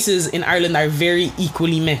little places in Ireland are very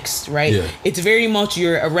equally mixed, right? Yeah. It's very much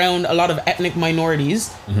you're around a lot of ethnic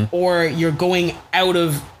minorities, or you're going out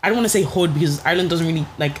of. I don't want to say hood because Ireland doesn't really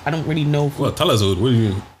like. I don't really know. Well, Tallagh's hood. What do you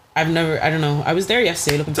mean? I don't know. I was there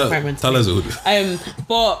yesterday looking for apartments. Tallagh's hood.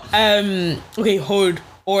 Okay, hood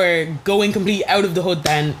or going completely out of the hood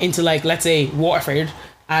then into like let's say Waterford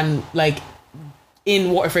and like.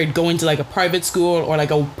 In Waterford going to like a private school or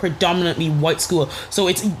like a predominantly white school, so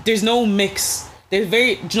there's no mix. There's do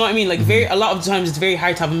you know what I mean? Like a lot of the times it's very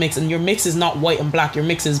hard to have a mix, and your mix is not white and black. Your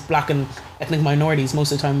mix is black and ethnic minorities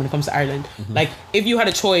most of the time when it comes to Ireland. Like if you had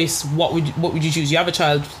a choice, what would you choose? You have a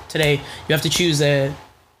child today. You have to choose a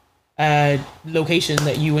location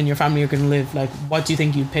that you and your family are going to live. Like what do you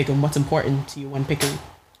think you'd pick, and what's important to you when picking?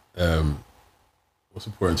 What's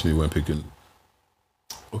important to me when picking?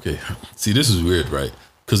 Okay, see, this is weird, right?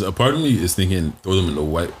 Because a part of me is thinking throw them in the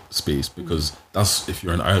white space because that's if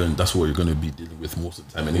you're in Ireland, that's what you're going to be dealing with most of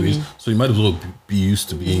the time, anyways. So you might as well be used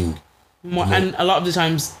to being more, and a lot of the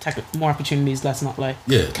times more opportunities, less not like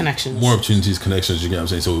connections, more opportunities, connections. You get what I'm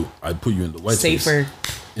saying? So I put you in the white space. Safer.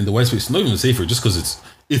 In the white space, not even safer, just because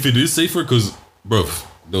if it is safer, because bro,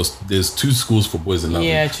 there's two schools for boys in Latin.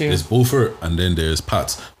 Yeah, true. There's Beaufort and then there's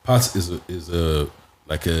Pats. Pats is a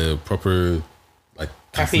like a proper.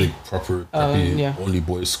 Catholic proper only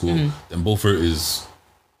boys school. Then Beaufort is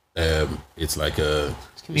it's like a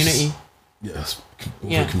community. Yes,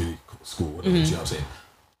 community school, whatever. You know what I'm saying?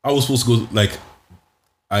 I was supposed to go like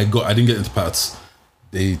I didn't get into Pats.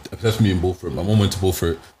 They left me in Beaufort. My mom went to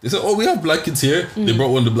Beaufort. They said, "Oh, we have black kids here." They brought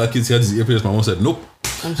one of the black kids. He had his earpiece. My mom said, "Nope."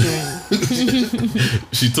 I'm sure.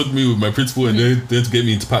 She took me with my principal and then to get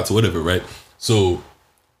me into Pats or whatever, right? So,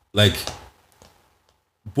 like.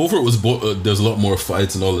 Beaufort was there's a lot more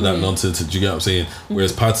fights and all of that nonsense. Do you get what I'm saying?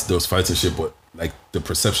 Whereas Pats, there was fights and shit, but like the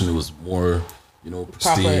perception, it was more,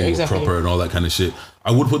 pristine, proper, and all that kind of shit.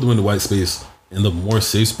 I would put them in the white space, in the more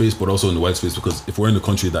safe space, but also in the white space because if we're in a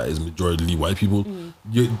country that is majority white people,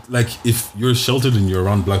 you like if you're sheltered and you're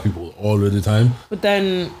around black people all of the time. But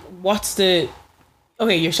then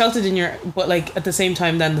you're sheltered but like at the same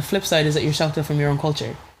time, then the flip side is that you're sheltered from your own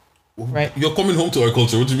culture. Right, you're coming home to our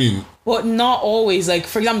culture. What do you mean? But not always. Like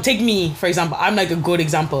for example, take me for example. I'm like a good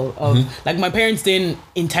example of like my parents didn't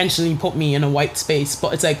intentionally put me in a white space,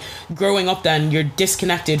 but it's like growing up. Then you're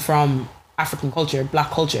disconnected from African culture, black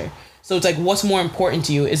culture. So it's like, what's more important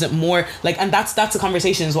to you? Is it more like, and that's a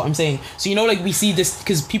conversation is what I'm saying. So like we see this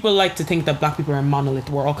because people like to think that black people are a monolith.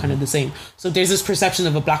 We're all kind of the same. So there's this perception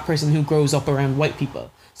of a black person who grows up around white people.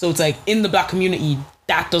 So it's like in the black community,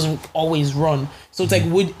 that doesn't always run. So it's like,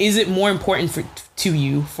 is it more important to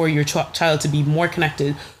you for your child to be more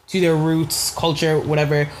connected to their roots, culture,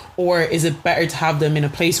 whatever, or is it better to have them in a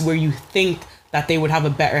place where you think that they would have a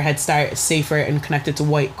better head start, safer and connected to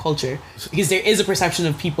white culture? Because there is a perception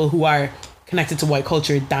of people who are connected to white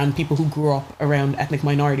culture than people who grew up around ethnic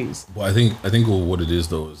minorities. Well, I think what it is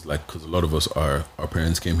though is like because a lot of us our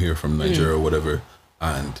parents came here from Nigeria or whatever,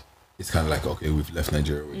 and it's kind of like, okay, we've left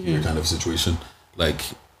Nigeria, we're here kind of situation. Like,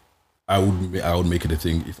 I would make it a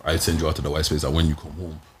thing if I send you out to the white space that when you come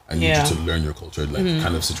home, I need you to learn your culture, like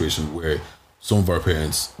kind of situation where some of our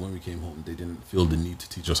parents, when we came home, they didn't feel the need to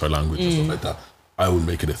teach us our language and stuff like that. I would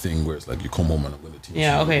make it a thing where it's like you come home and I'm going to teach you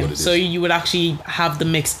okay. what it So is. you would actually have the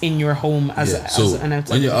mix in your home as, So as an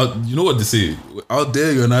outside. when you're out, you know what they say, out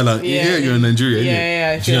there you're in Ireland, here you're in Nigeria.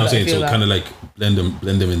 Yeah, Do you know what I'm saying? So kind of like blend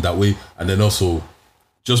them in that way. And then also,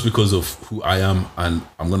 just because of who I am, and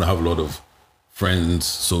I'm going to have a lot of friends,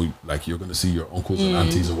 so like you're going to see your uncles and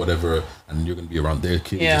aunties or whatever, and you're going to be around their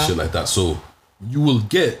kids and shit like that. So you will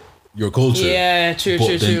get your culture. Yeah, true.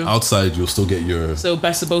 Outside you'll still get your. So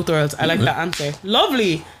best of both worlds. I like that answer.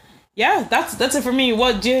 Lovely. Yeah, that's it for me.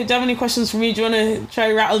 What do you have any questions for me? Do you want to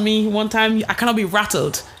try rattle me one time? I cannot be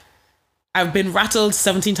rattled. I've been rattled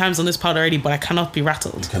 17 times on this pod already, but I cannot be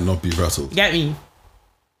rattled. You cannot be rattled. Get me?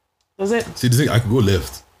 Does it? See, the thing, I could go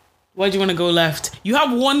left. Why do you want to go left? You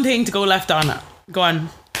have one thing to go left on. Go on.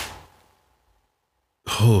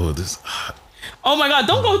 Oh, this. Oh my god!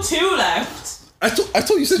 Don't go too left. I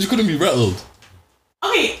thought you said you couldn't be rattled.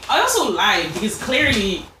 Okay, I also lied because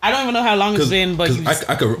clearly I don't even know how long it's been, but you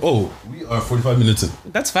I could. Oh, we are 45 minutes in.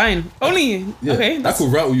 that's fine. Only okay. I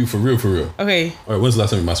could rattle you for real. Okay. All right, when's the last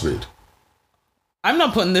time you masturbated? I'm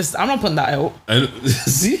not putting that out.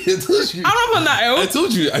 See, I told you. I'm not putting that out. I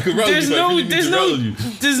told you I could rattle you.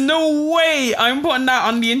 There's no way I'm putting that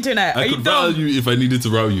on the internet. I could rattle you if I needed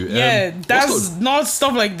to rattle you. Yeah, that's not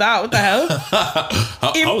stuff like that. What the hell?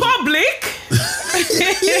 In public?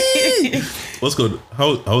 What's good?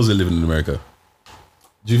 How is it living in America?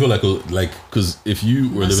 Do you feel like because if you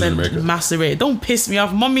were living in America, masturbate? Don't piss me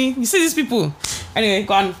off, mommy. You see these people. Anyway,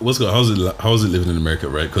 go on. What's good? How is it living in America?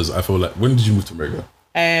 Right? Because I feel like, when did you move to America?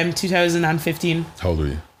 2015. How old were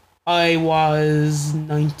you? I was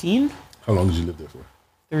 19. How long did you live there for?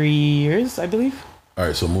 3 years, I believe. All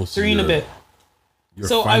right, so most 3 and a bit. You're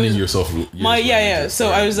so finding yourself. So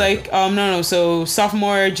I was like, no. So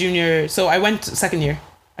sophomore, junior. So I went second year.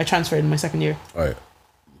 I transferred in my second year. All right.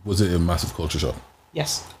 Was it a massive culture shock?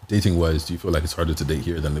 Yes. Dating wise, do you feel like it's harder to date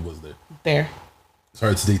here than it was there? There. It's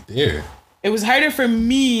harder to date there. It was harder for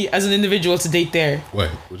me as an individual to date there. Why?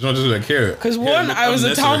 Would you not just like here? Because one, I was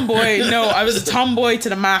a tomboy. No, I was a tomboy to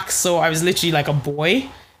the max. So I was literally like a boy.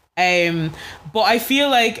 But I feel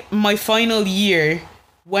like my final year,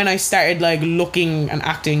 when I started like looking and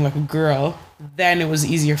acting like a girl, then it was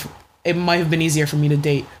easier. It might have been easier for me to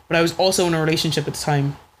date. But I was also in a relationship at the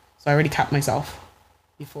time. So I already capped myself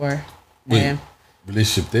before. Wait,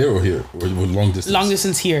 relationship there or here? Or long distance? Long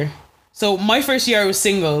distance here. So my first year I was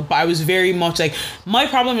single, but I was very much like, my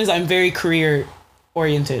problem is I'm very career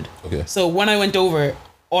oriented. Okay. So when I went over,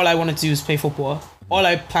 all I wanted to do was play football. All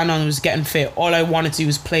I planned on was getting fit. All I wanted to do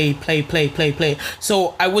was play.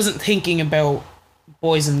 So I wasn't thinking about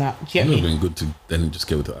boys and that. Do you get me? It would have been good to then just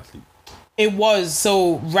get with the athlete. It was.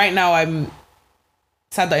 So right now I'm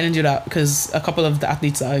sad that I didn't do that because a couple of the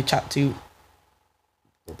athletes that I chat to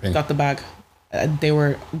got the bag.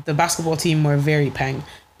 The basketball team were very peng.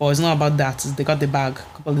 But it's not about that. They got the bag.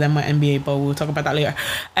 A couple of them are NBA, but we'll talk about that later.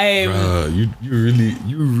 You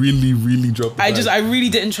really dropped the bag. I really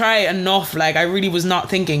didn't try enough. Like, I really was not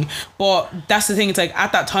thinking. But that's the thing. It's like,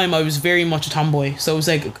 at that time, I was very much a tomboy. So it was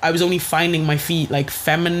like, I was only finding my feet, like,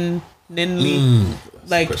 femininely. That's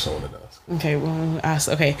like, the question I wanted to ask. Okay, well, ask.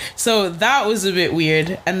 Okay, so that was a bit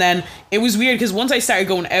weird. And then it was weird because once I started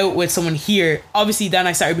going out with someone here, obviously then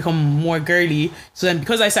I started becoming more girly. So then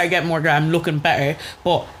because I started getting more girl, I'm looking better.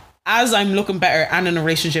 But as I'm looking better and in a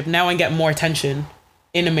relationship, now I get more attention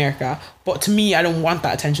in America. But to me, I don't want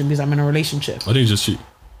that attention because I'm in a relationship. Why didn't you just cheat?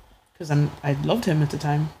 Because I loved him at the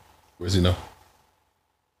time. Where's he now?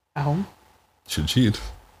 At home. Should cheat.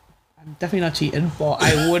 I'm definitely not cheating, but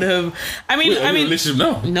I would have. I mean, Wait, are you in a relationship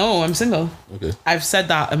now? No, I'm single. Okay. I've said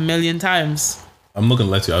that a million times. I'm not gonna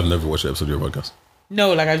lie to you. I've never watched an episode of your podcast.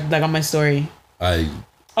 No, like on my story.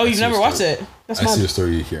 You've never watched it? That's I mad. see your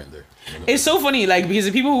story here and there. It's so funny, like, because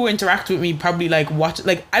the people who interact with me probably like watch.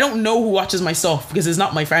 Like, I don't know who watches my stuff because it's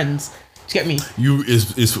not my friends. Do you get me?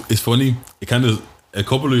 It's funny. It kind of a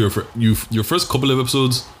couple of your first couple of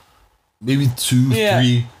episodes, maybe 2,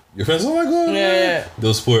 3. Your friends, oh my god, yeah.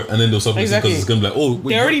 They'll support, and then they'll stop listening because it's gonna be like, oh,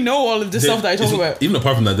 wait, they already know all of the stuff that I talk about. Even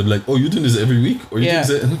apart from that, they'll be like, oh, you're doing this every week, or you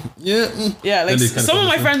doing this? Yeah. Like some of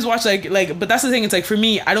my friends watch like, but that's the thing. It's like for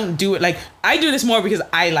me, I don't do it. Like I do this more because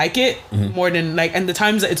I like it more than like, and the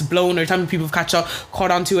times that it's blown or times people have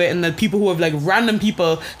caught onto it, and the people who have like random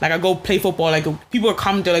people, like I go play football, like people are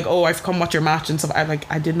commenting like, oh, I've come watch your match and stuff.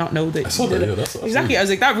 I did not know that. I saw that. That's exactly. I was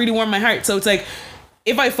like, that really warmed my heart. So it's like,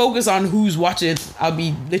 if I focus on who's watching,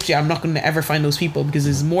 I'm not going to ever find those people because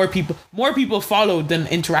there's more people follow than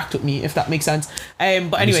interact with me, if that makes sense.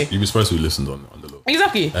 But anyway, you'd be surprised who listened on the low.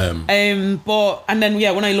 Exactly. But and then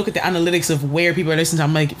when I look at the analytics of where people are listening to,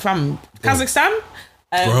 I'm like, from Kazakhstan,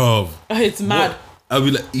 bro, it's mad. What? I'll be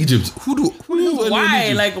like, Egypt. Who do you anywhere in Why?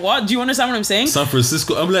 Egypt. Like, what? Do you understand what I'm saying? San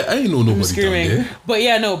Francisco. I'm like, I ain't know nobody down there. But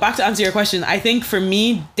yeah, no, back to answer your question. I think for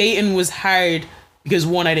me, dating was hard because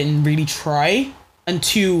one, I didn't really try, and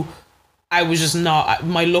two, I was just not,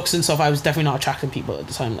 my looks and stuff, I was definitely not attracting people at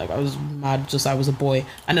the time. Like, I was mad, just I was a boy.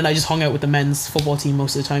 And then I just hung out with the men's football team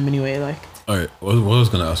most of the time anyway. Like, all right, what I was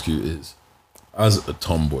going to ask you is, as a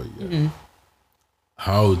tomboy,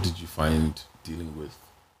 how did you find dealing with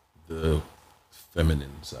the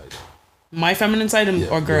feminine side? My feminine side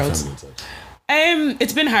or girls? Feminine side.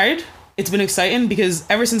 It's been hard. It's been exciting because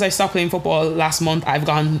ever since I stopped playing football last month, I've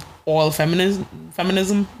gone all feminism. I've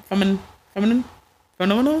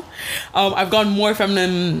gone more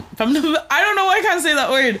feminine. I don't know why I can't say that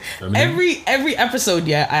word. Feminine? Every episode,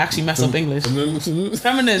 I actually mess up English.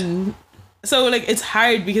 Feminine. So like it's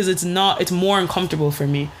hard because it's more uncomfortable for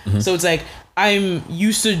me. So it's like I'm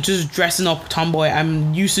used to just dressing up tomboy.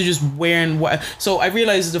 I'm used to just wearing what. So I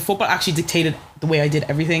realized the football actually dictated the way I did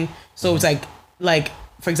everything. So it's like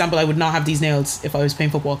for example, I would not have these nails if I was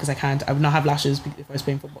playing football because I can't. I would not have lashes if I was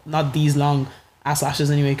playing football. Not these long ass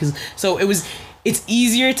lashes anyway. It's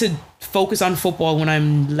easier to focus on football when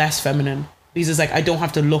I'm less feminine because it's like I don't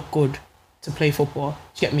have to look good to play football.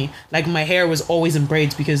 Do you get me? Like my hair was always in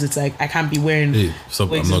braids because it's like I can't be wearing. Hey, stop!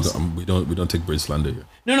 We don't take braid slander here.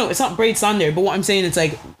 No, it's not braid slander. But what I'm saying, it's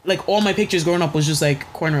like all my pictures growing up was just like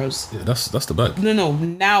cornrows. Yeah, that's the bag. No,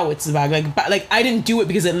 now it's the bag. Like I didn't do it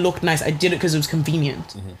because it looked nice. I did it because it was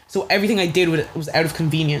convenient. So everything I did with it was out of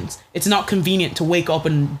convenience. It's not convenient to wake up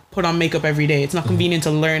and put on makeup every day. It's not convenient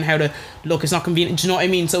to learn how to look. It's not convenient. Do you know what I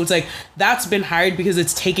mean? So it's like that's been hard because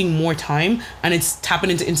it's taking more time and it's tapping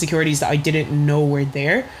into insecurities that I didn't know were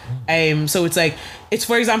there. So it's like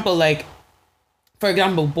for example,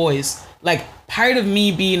 boys. Like part of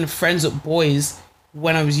me being friends with boys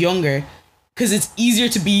when I was younger, because it's easier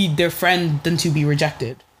to be their friend than to be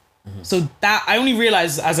rejected. So that I only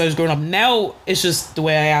realized as I was growing up. Now it's just the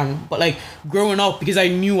way I am. But like growing up, because I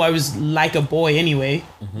knew I was like a boy anyway,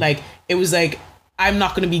 like it was like I'm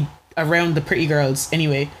not gonna be around the pretty girls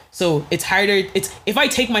anyway. So it's harder. It's if I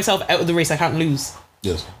take myself out of the race, I can't lose.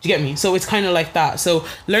 Yes. Do you get me? So it's kind of like that. So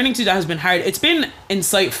learning to do that has been hard. It's been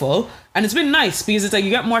insightful and it's been nice because it's like you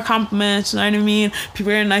get more compliments, you know what I mean?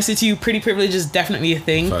 People are nicer to you. Pretty privilege is definitely a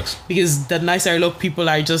thing. Facts. Because the nicer I look, people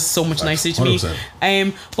are just so much nicer to 100%.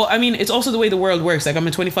 me. But I mean, it's also the way the world works. Like I'm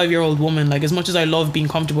a 25-year-old woman. Like as much as I love being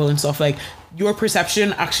comfortable and stuff, like your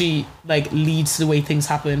perception actually like leads to the way things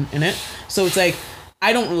happen in it. So it's like,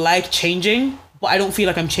 I don't like changing, but I don't feel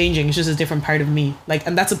like I'm changing. It's just a different part of me. Like,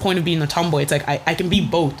 and that's the point of being a tomboy. It's like, I can be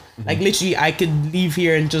both. Like literally I could leave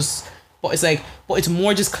here and just, but it's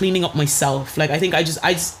more just cleaning up myself. Like, I think I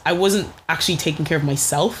wasn't actually taking care of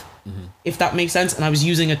myself, if that makes sense. And I was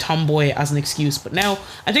using a tomboy as an excuse, but now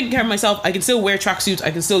I'm taking care of myself. I can still wear tracksuits. I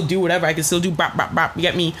can still do whatever. I can still do brap, brap, brap. You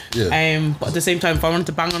get me? Yeah. But at the same time, if I wanted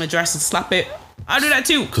to bang on a dress and slap it, I'll do that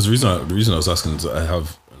too. Because the reason I was asking is I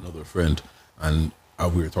have another friend and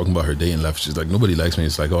we were talking about her dating life. She's like, nobody likes me.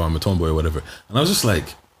 It's like, oh, I'm a tomboy or whatever. And I was just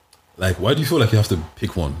like, why do you feel like you have to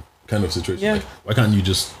pick one kind of situation? Yeah. Like, why can't you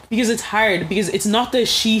just... Because it's hard. Because it's not that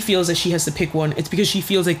she feels that she has to pick one. It's because she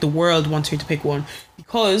feels like the world wants her to pick one.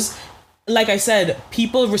 Because, like I said,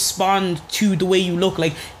 people respond to the way you look.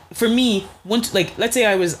 Like, for me, let's say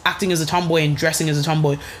I was acting as a tomboy and dressing as a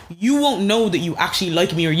tomboy, you won't know that you actually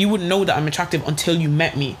like me or you wouldn't know that I'm attractive until you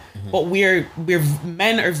met me. But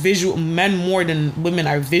men more than women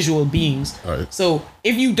are visual beings. Right. So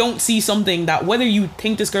if you don't see something that, whether you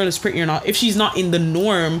think this girl is pretty or not, if she's not in the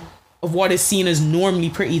norm of what is seen as normally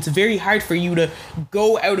pretty, it's very hard for you to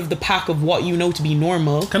go out of the pack of what you know to be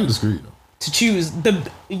normal. I kind of disagree, though. To choose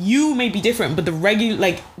you may be different, but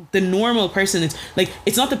the normal person, it's like,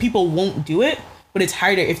 it's not that people won't do it, but it's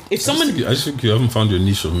harder if someone. I just think you haven't found your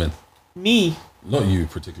niche of men. Me, not you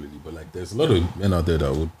particularly, but like there's a lot of men out there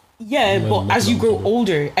that would. Yeah, but as you grow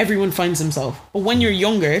older, everyone finds himself. But when you're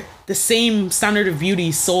younger, the same standard of beauty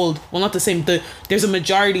is sold. Well, not the same. There's a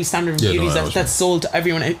majority standard of beauty that's sold to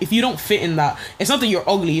everyone. If you don't fit in that, it's not that you're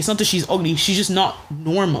ugly. It's not that she's ugly. She's just not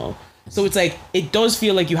normal. So it's like, it does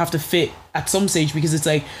feel like you have to fit at some stage, because it's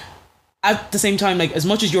like, at the same time, like, as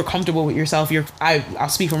much as you're comfortable with yourself, I'll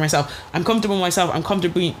speak for myself. I'm comfortable with myself. I'm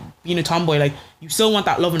comfortable being a tomboy. Like, you still want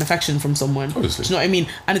that love and affection from someone. Obviously. Do you know what I mean?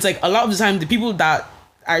 And it's like, a lot of the time, the people that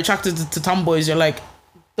are attracted to tomboys, you're like,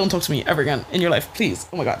 don't talk to me ever again in your life, please.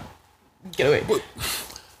 Oh my God, get away.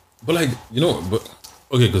 But like,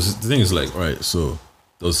 okay, because the thing is, like, all right, so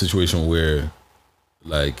there was a situation where,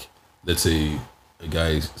 like, let's say a guy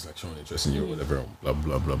is like showing interest in you or whatever, blah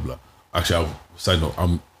blah blah blah. Actually, side note,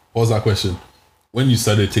 pause that question. When you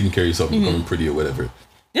started taking care of yourself, becoming pretty or whatever,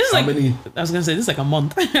 This is How like many? I was gonna say this is like a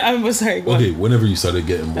month. I'm sorry. Go on. Okay, whenever you started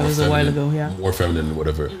getting more That was a while ago, yeah. more feminine and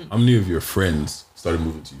whatever, how many of your friends started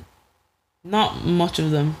moving to you? Not much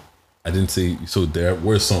of them. I didn't say, so there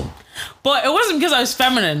were some. But it wasn't because I was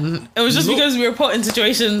feminine. It was just No. because we were put in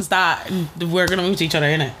situations that we're gonna move to each other,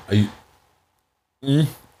 innit? Are you,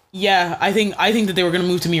 Yeah, I think that they were gonna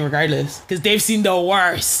move to me regardless because they've seen the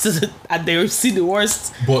worst and they've seen the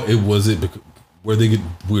worst. but it was it because were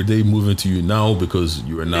they moving to you now because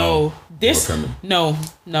you are now No, this more feminine?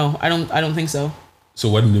 no, I don't think so So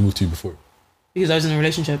why didn't they move to you before? because I was in a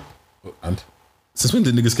relationship. And since when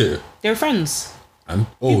did niggas care? They were friends. And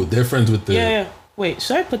they're friends with the. Yeah. Wait,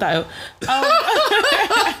 should I put that out? Like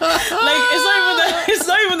it's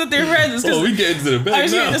not even that they're friends. Oh, we get into the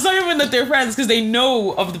bag now. It's not even that they're friends because they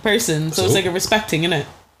know of the person, so it's So? like a respecting, innit?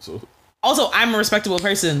 So Also, I'm a respectable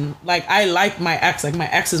person. Like I like my ex. Like my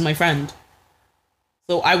ex is my friend.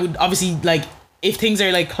 So I would obviously like if things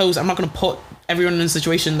are like close. I'm not gonna put everyone in a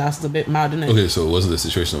situation that's a bit mad, innit? okay, so it wasn't a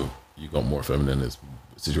situation of you got more feminine. It's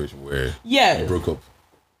a situation where Yeah. you broke up.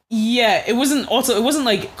 Yeah, it wasn't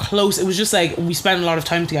like close. It was just like we spent a lot of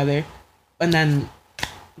time together, and then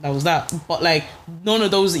that was that. But like none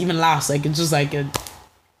of those even last. Like it's just like a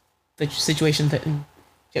situation thing.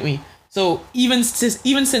 Get me? So even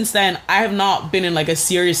since then, I have not been in like a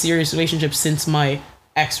serious relationship since my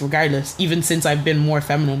ex. Regardless, even since I've been more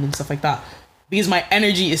feminine and stuff like that, because my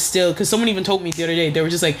energy is still. Because someone even told me the other day, they were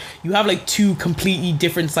just like, you have like two completely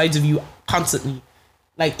different sides of you constantly.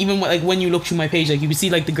 Like even when you look through my page, like you can see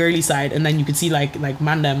like the girly side, and then you can see like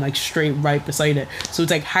mandem like straight right beside it. So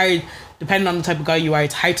it's like hard, depending on the type of guy you are,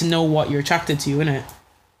 it's hard to know what you're attracted to, innit?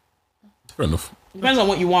 Fair enough. Depends on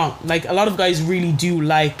what you want. Like a lot of guys really do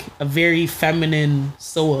like a very feminine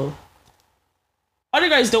soul. Other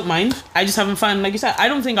guys don't mind. I just haven't found, like you said, I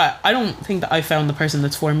don't think that I found the person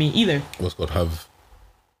that's for me either. What's called have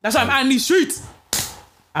That's why I'm out in these streets.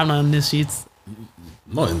 I'm not in these streets.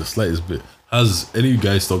 not in the slightest bit. Has any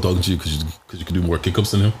guy stopped talking to you because you can do more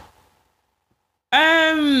kick-ups than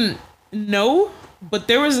him? No, but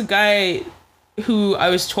there was a guy who I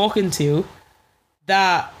was talking to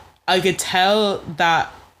that I could tell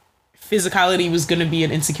that physicality was gonna be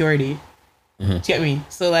an insecurity. Do you get me?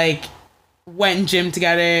 So like went gym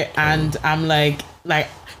together, and I'm like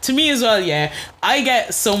to me as well, yeah, I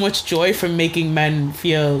get so much joy from making men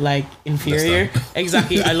feel like inferior.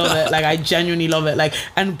 Exactly, I love it. Like I genuinely love it. Like,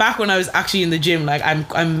 and back when I was actually in the gym, like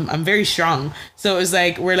I'm very strong. So it was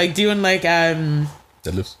like we're like doing like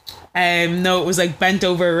Deadlifts. no, it was like bent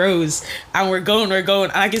over rows, and we're going,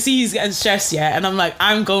 and I can see he's getting stressed, yeah, and I'm like,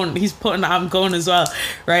 I'm going, I'm going as well,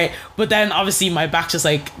 right? But then obviously my back just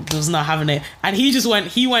like was not having it, and he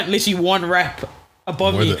went literally one rep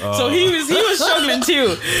above me, so he was struggling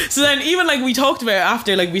too. So then even like we talked about it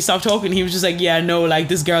after, like we stopped talking, he was just like, yeah, no, like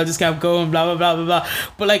this girl just kept going, blah blah blah blah blah.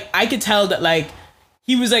 But like I could tell that like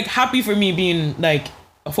he was like happy for me being like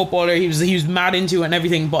a footballer. He was mad into it and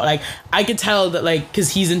everything, but like I could tell that like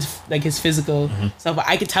because he's into like his physical stuff, but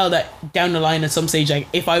I could tell that down the line at some stage, like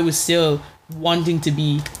if I was still wanting to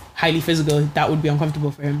be highly physical, that would be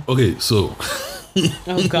uncomfortable for him. Okay, so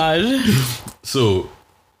Oh god. so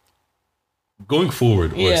going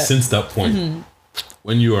forward, or since that point,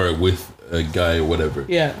 when you are with a guy or whatever,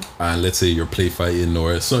 Yeah. and let's say you're play fighting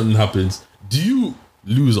or something happens, do you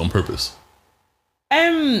lose on purpose?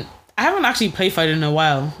 I haven't actually played fight in a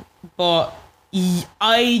while, but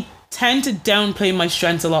I tend to downplay my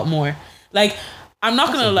strengths a lot more. Like I'm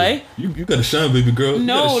not gonna lie. You gotta shine, baby girl. You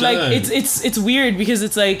No, gotta like shine. it's weird because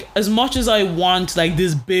it's like as much as I want like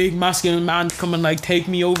this big masculine man to come and like take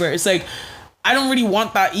me over, it's like I don't really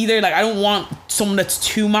want that either. Like I don't want someone that's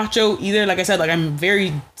too macho either. Like I said, like I'm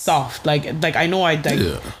very soft. Like I know like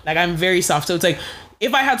I'm very soft. So it's like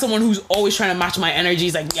if I had someone who's always trying to match my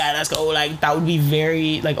energies, like yeah, let's go, like that would be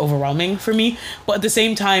very like overwhelming for me. But at the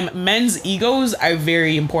same time, men's egos are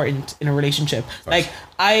very important in a relationship. Like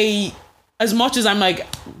as much as I'm like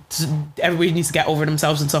everybody needs to get over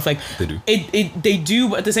themselves and stuff, like They do. They do,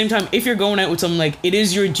 but at the same time, if you're going out with someone, like it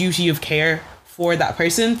is your duty of care for that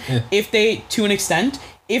person. Yeah. If they, to an extent,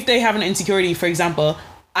 if they have an insecurity, for example,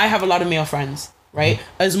 I have a lot of male friends, right?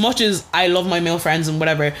 As much as I love my male friends and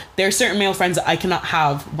whatever, there are certain male friends that I cannot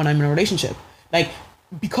have when I'm in a relationship, like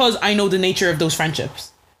because I know the nature of those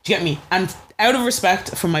friendships. Do you get me? And out of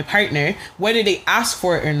respect for my partner, whether they ask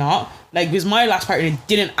for it or not, like because my last partner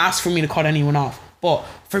didn't ask for me to cut anyone off, but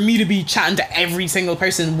for me to be chatting to every single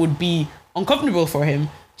person would be uncomfortable for him. Do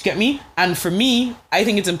you get me? And for me, I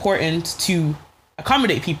think it's important to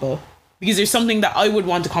accommodate people because there's something that I would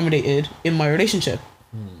want accommodated in my relationship.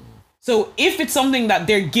 So if it's something that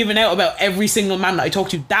they're giving out about every single man that I talk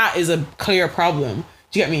to, that is a clear problem.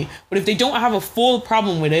 Do you get me? But if they don't have a full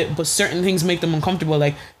problem with it, but certain things make them uncomfortable,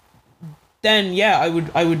 like, then yeah,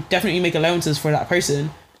 I would definitely make allowances for that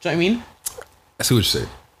person. Do you know what I mean? I see what you're saying.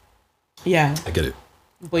 Yeah. I get it.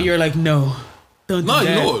 But you're like, no. Don't do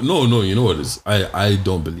that. No, you know what it is? I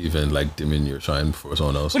don't believe in like dimming your shine for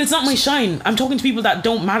someone else. But it's not my shine. I'm talking to people that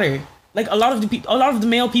don't matter. Like a lot of the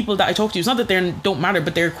male people that I talk to, it's not that they don't matter,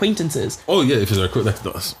 but they're acquaintions. Oh yeah, if it's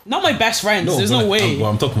that's not my best friends. There's no way.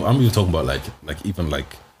 I'm even talking about like even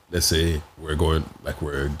like let's say we're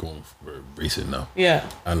racing now. Yeah.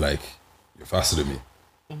 And like you're faster than me.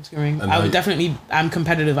 I'm screaming. I would definitely. I'm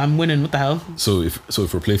competitive. I'm winning. What the hell? So if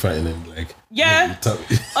we're play fighting and like like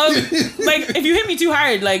if you hit me too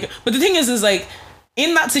hard, like, but the thing is like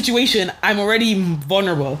in that situation I'm already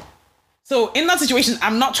vulnerable. So in that situation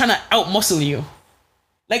I'm not trying to outmuscle you.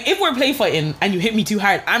 Like if we're play fighting and you hit me too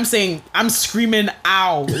hard, I'm screaming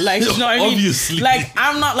ow. Like you know what I mean? Obviously. Like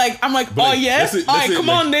I'm like oh yeah. All right, come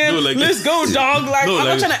on then. Let's go, dog. Like I'm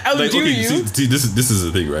not trying to outdo you. See, this is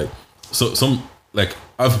the thing, right? So some like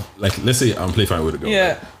let's say I'm play fighting with a girl.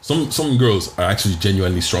 Yeah. Right? Some girls are actually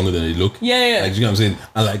genuinely stronger than they look. Yeah. Like you know what I'm saying?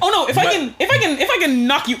 And like oh no, if I can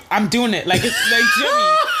knock you, I'm doing it. Like it's like you know what I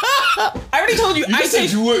mean? I already told you.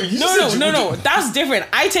 No. That's different.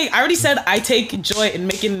 I already said I take joy in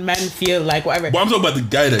making men feel like whatever. But I'm talking about the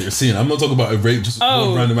guy that you're seeing. I'm not talking about a rape, just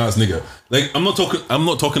one random ass nigga. Like I'm not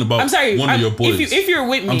talking about. I'm sorry. One of your boys. If you're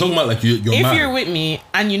with me, I'm talking about like you're if mad. You're with me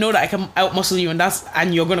and you know that I can outmuscle you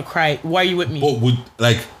and you're gonna cry. Why are you with me? But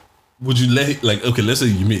would you let like okay? Let's say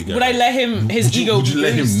you meet a guy. Would I let him his ego? Would you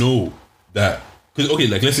let him know that? Because okay,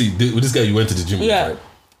 like let's say with this guy you went to the gym with, right?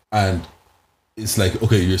 And it's like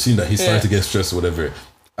okay, you're seeing that he's starting to get stressed or whatever,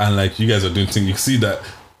 and like you guys are doing things. You see that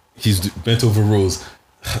he's bent over rows.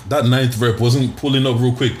 That 9th rep wasn't pulling up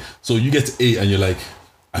real quick, so you get to 8 and you're like,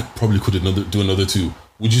 I probably could do another 2.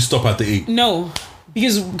 Would you stop at the 8? No,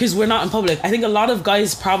 because we're not in public. I think a lot of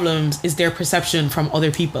guys' problems is their perception from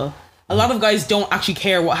other people. A lot of guys don't actually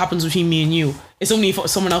care what happens between me and you. It's only if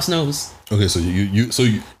someone else knows. Okay, so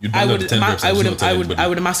I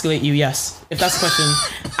would emasculate you. Yes, if that's the question,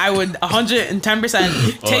 I would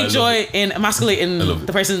 110% take joy in emasculating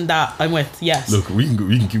the person that I'm with. Yes. Look, we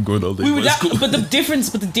can keep going all day. But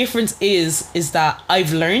the difference is that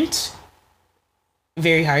I've learned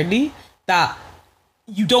very hardly that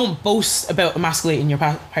you don't boast about emasculating your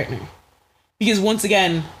partner, because once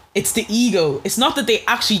again, it's the ego. It's not that they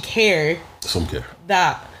actually care. Some care.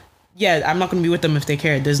 That. Yeah, I'm not gonna be with them if they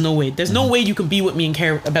care. There's no way. There's no way you can be with me and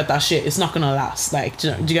care about that shit. It's not gonna last. Like,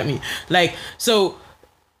 do you get me? Like, so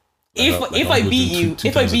if I beat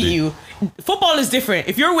you, football is different.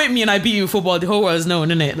 If you're with me and I beat you in football, the whole world is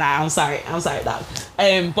knowing, innit? Like, I'm sorry, dog.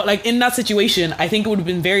 But like in that situation, I think it would have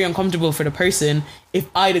been very uncomfortable for the person if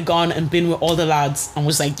I'd have gone and been with all the lads and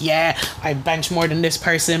was like, yeah, I bench more than this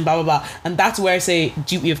person, blah blah blah. And that's where I say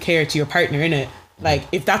duty of care to your partner, innit? Like,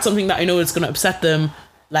 if that's something that I know it's gonna upset them.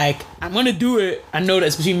 Like, I'm gonna do it. I know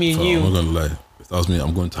that's between me and you. I'm not gonna lie. If that was me,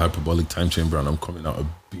 I'm going to hyperbolic time chamber and I'm coming out a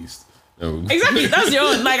beast. Exactly, that's your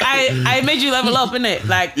own. Like, I made you level up, innit?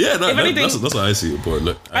 Like, yeah, that's how I see it. But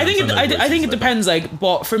look, I think it depends. Like,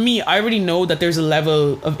 but for me, I already know that there's a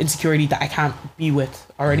level of insecurity that I can't be with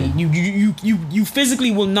already. You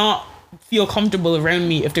physically will not feel comfortable around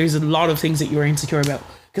me if there's a lot of things that you're insecure about.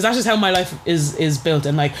 Because that's just how my life is built.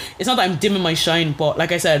 And like, it's not that I'm dimming my shine, but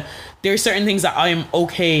like I said, there are certain things that I am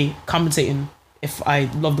okay compensating if I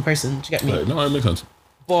love the person. Do you get me? Right. No, that makes sense.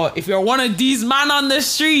 But if you're one of these man on the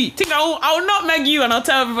street, think I'll nutmeg you and I'll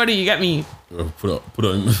tell everybody you get me. Put it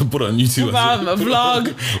on YouTube. A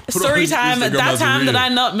vlog, story time. That time that I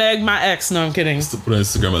nutmeg my ex. No, I'm kidding. Put it on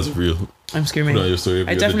Instagram as real. I'm screaming. Put it on your story.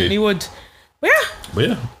 I definitely would. But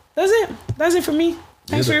yeah. That's it. That's it for me.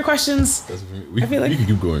 Thanks for your questions. I feel like we can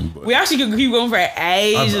keep going. But we actually could keep going for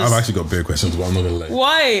ages. I've actually got bigger questions, but I'm not gonna lie.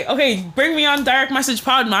 Why? Okay, bring me on direct message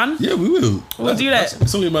pod, man. Yeah, we will. We'll do that.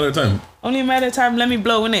 It's only a matter of time. Only a matter of time. Let me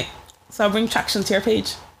blow in it, so I'll bring traction to your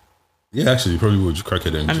page. Yeah, actually, you probably would. Just crack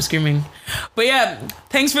it in. I'm screaming. But yeah,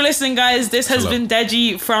 thanks for listening, guys. This has been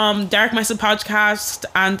Deji from Direct Message Podcast,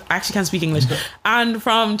 and I actually can't speak English, and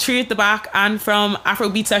from Tree at the Back, and from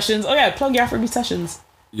Afrobeat Sessions. Oh yeah, plug your Afrobeat Sessions.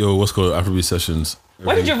 Yo, what's called Afrobeat Sessions?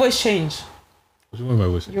 Why did your voice change? What do you mean by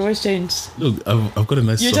voice? Your voice changed. Look, I've got a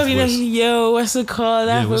nice You're soft talking voice. like, yo, what's it called?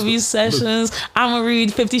 Afrobeat Sessions. I'm gonna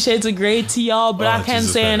read 50 Shades of Grey to y'all, but I can't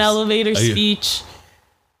say an elevator speech.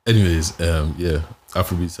 Anyways, yeah,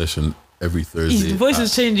 Afrobeat Session every Thursday. His voice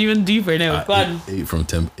has changed even deeper now. Go on. 8 to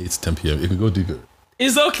 10 p.m. It can go deeper.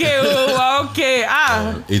 It's okay. Okay.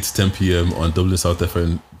 8 to 10 p.m. on Dublin South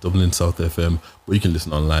FM. But you can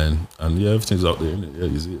listen online, and yeah, everything's out there, isn't it? Yeah,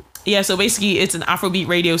 you see it. Yeah, so basically it's an Afrobeat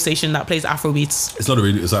radio station that plays Afrobeats. It's not a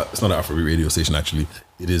radio. It's not an Afrobeat radio station. Actually,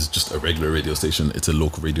 it is just a regular radio station. It's a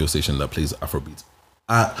local radio station that plays Afrobeats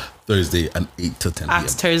at Thursday and 8 to 10 p.m. At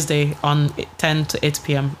Thursday on 10 to 8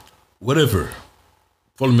 p.m. Whatever.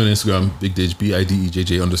 Follow me on Instagram, BigDej,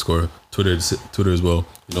 BIDEJJ_. Twitter as well.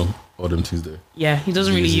 You know, all them things there. Yeah, he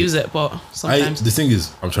doesn't really use it, but sometimes. The thing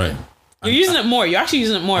is, I'm trying. You're using it more. You're actually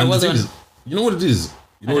using it more. You know what it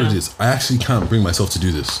is? I actually can't bring myself to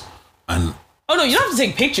do this. And oh no, you don't have to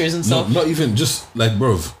take pictures and stuff. No, not even just like,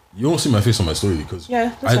 bro, you don't see my face on my story because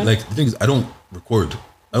the thing is, I don't record.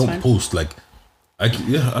 I don't post. Like, I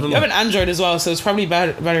don't know. You have an Android as well, so it's probably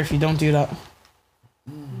better if you don't do that.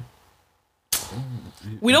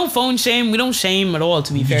 We don't phone shame. We don't shame at all,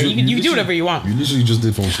 to be fair. You can do whatever you want. You literally just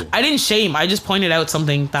did phone shame. I didn't shame. I just pointed out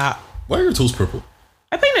something that... Why are your toes purple?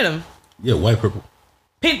 I painted them. Yeah, why purple?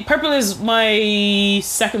 Purple is my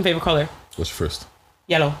second favorite color. What's your first?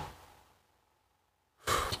 Yellow.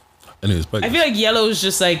 Anyways, I feel like yellow is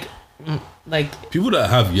just like... People that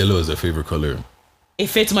have yellow as their favorite color. It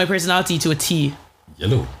fits my personality to a T.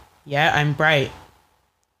 Yellow? Yeah, I'm bright.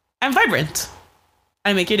 I'm vibrant.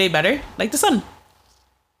 I make your day better, like the sun.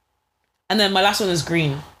 And then my last one is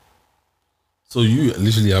green. So you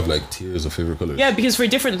literally have like tiers of favorite colors? Yeah, because for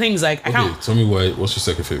different things, like I can't... Tell me what's your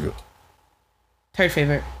second favorite? Third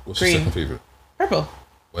favorite. What's your second favorite? Purple.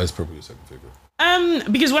 Why is purple your second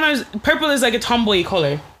favorite? Because purple is like a tomboy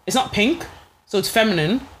color. It's not pink, so it's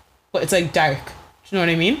feminine, but it's like dark. Do you know what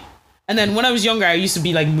I mean? And then when I was younger, I used to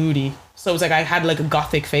be like moody. So it was like I had like a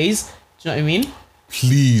gothic phase. Do you know what I mean?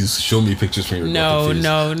 Please show me pictures from your gothic phase.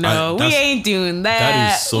 No. We ain't doing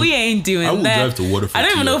that. We ain't doing that. I will drive to Waterford. I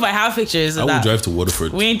don't even know if I have pictures of that. I will drive to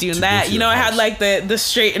Waterford. We ain't doing that. You know, I had like the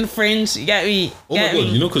straight and fringe. You get me? Oh my god!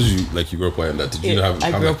 You know, because you grew up white and that. Did you have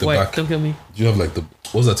I grew like up the white. back? Don't kill me. Did you have like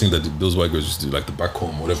what was that thing that those white girls used to do, like the back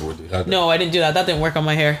comb, whatever they had? No, I didn't do that. That didn't work on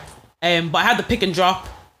my hair. But I had the pick and drop.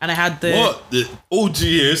 And I had the OG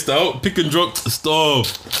hairstyle, pick and drop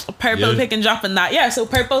stuff. Purple pick and drop and that. Yeah, so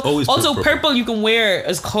purple. Always also, purple you can wear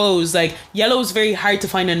as clothes. Like yellow is very hard to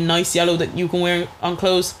find a nice yellow that you can wear on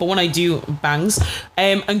clothes. But when I do, bangs.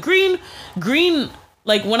 And green,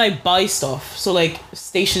 like when I buy stuff. So like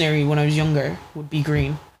stationery when I was younger would be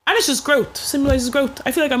green. And it's just growth. Symbolizes growth.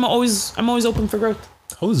 I feel like I'm always open for growth.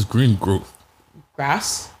 How is green growth?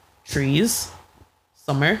 Grass, trees,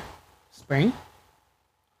 summer, spring.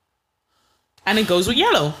 And it goes with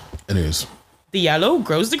yellow. Anyways. The yellow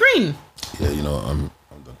grows the green. Yeah, you know, I'm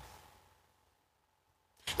done.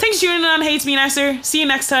 Thanks for tuning in on Hates Me Nasser. See you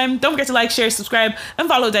next time. Don't forget to like, share, subscribe, and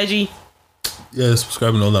follow Deji. Yeah,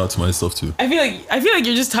 subscribe and all that to my stuff too. I feel like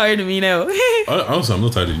you're just tired of me now. Honestly, I'm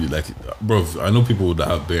not tired of you. Like, bro, I know people that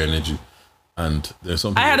have bare energy, and there's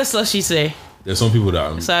some people, I had a slushy today. There's some people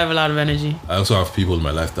that so I have a lot of energy. I also have people in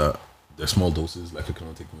my life that they're small doses. Like I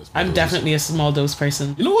cannot take them as small I'm doses. definitely a small dose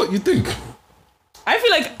person. You know what you think? I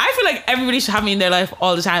feel like everybody should have me in their life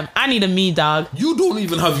all the time. I need a me, dog. You don't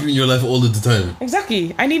even have you in your life all the time.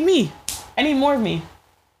 Exactly. I need me. I need more of me.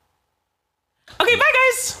 Okay, bye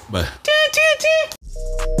guys. Bye.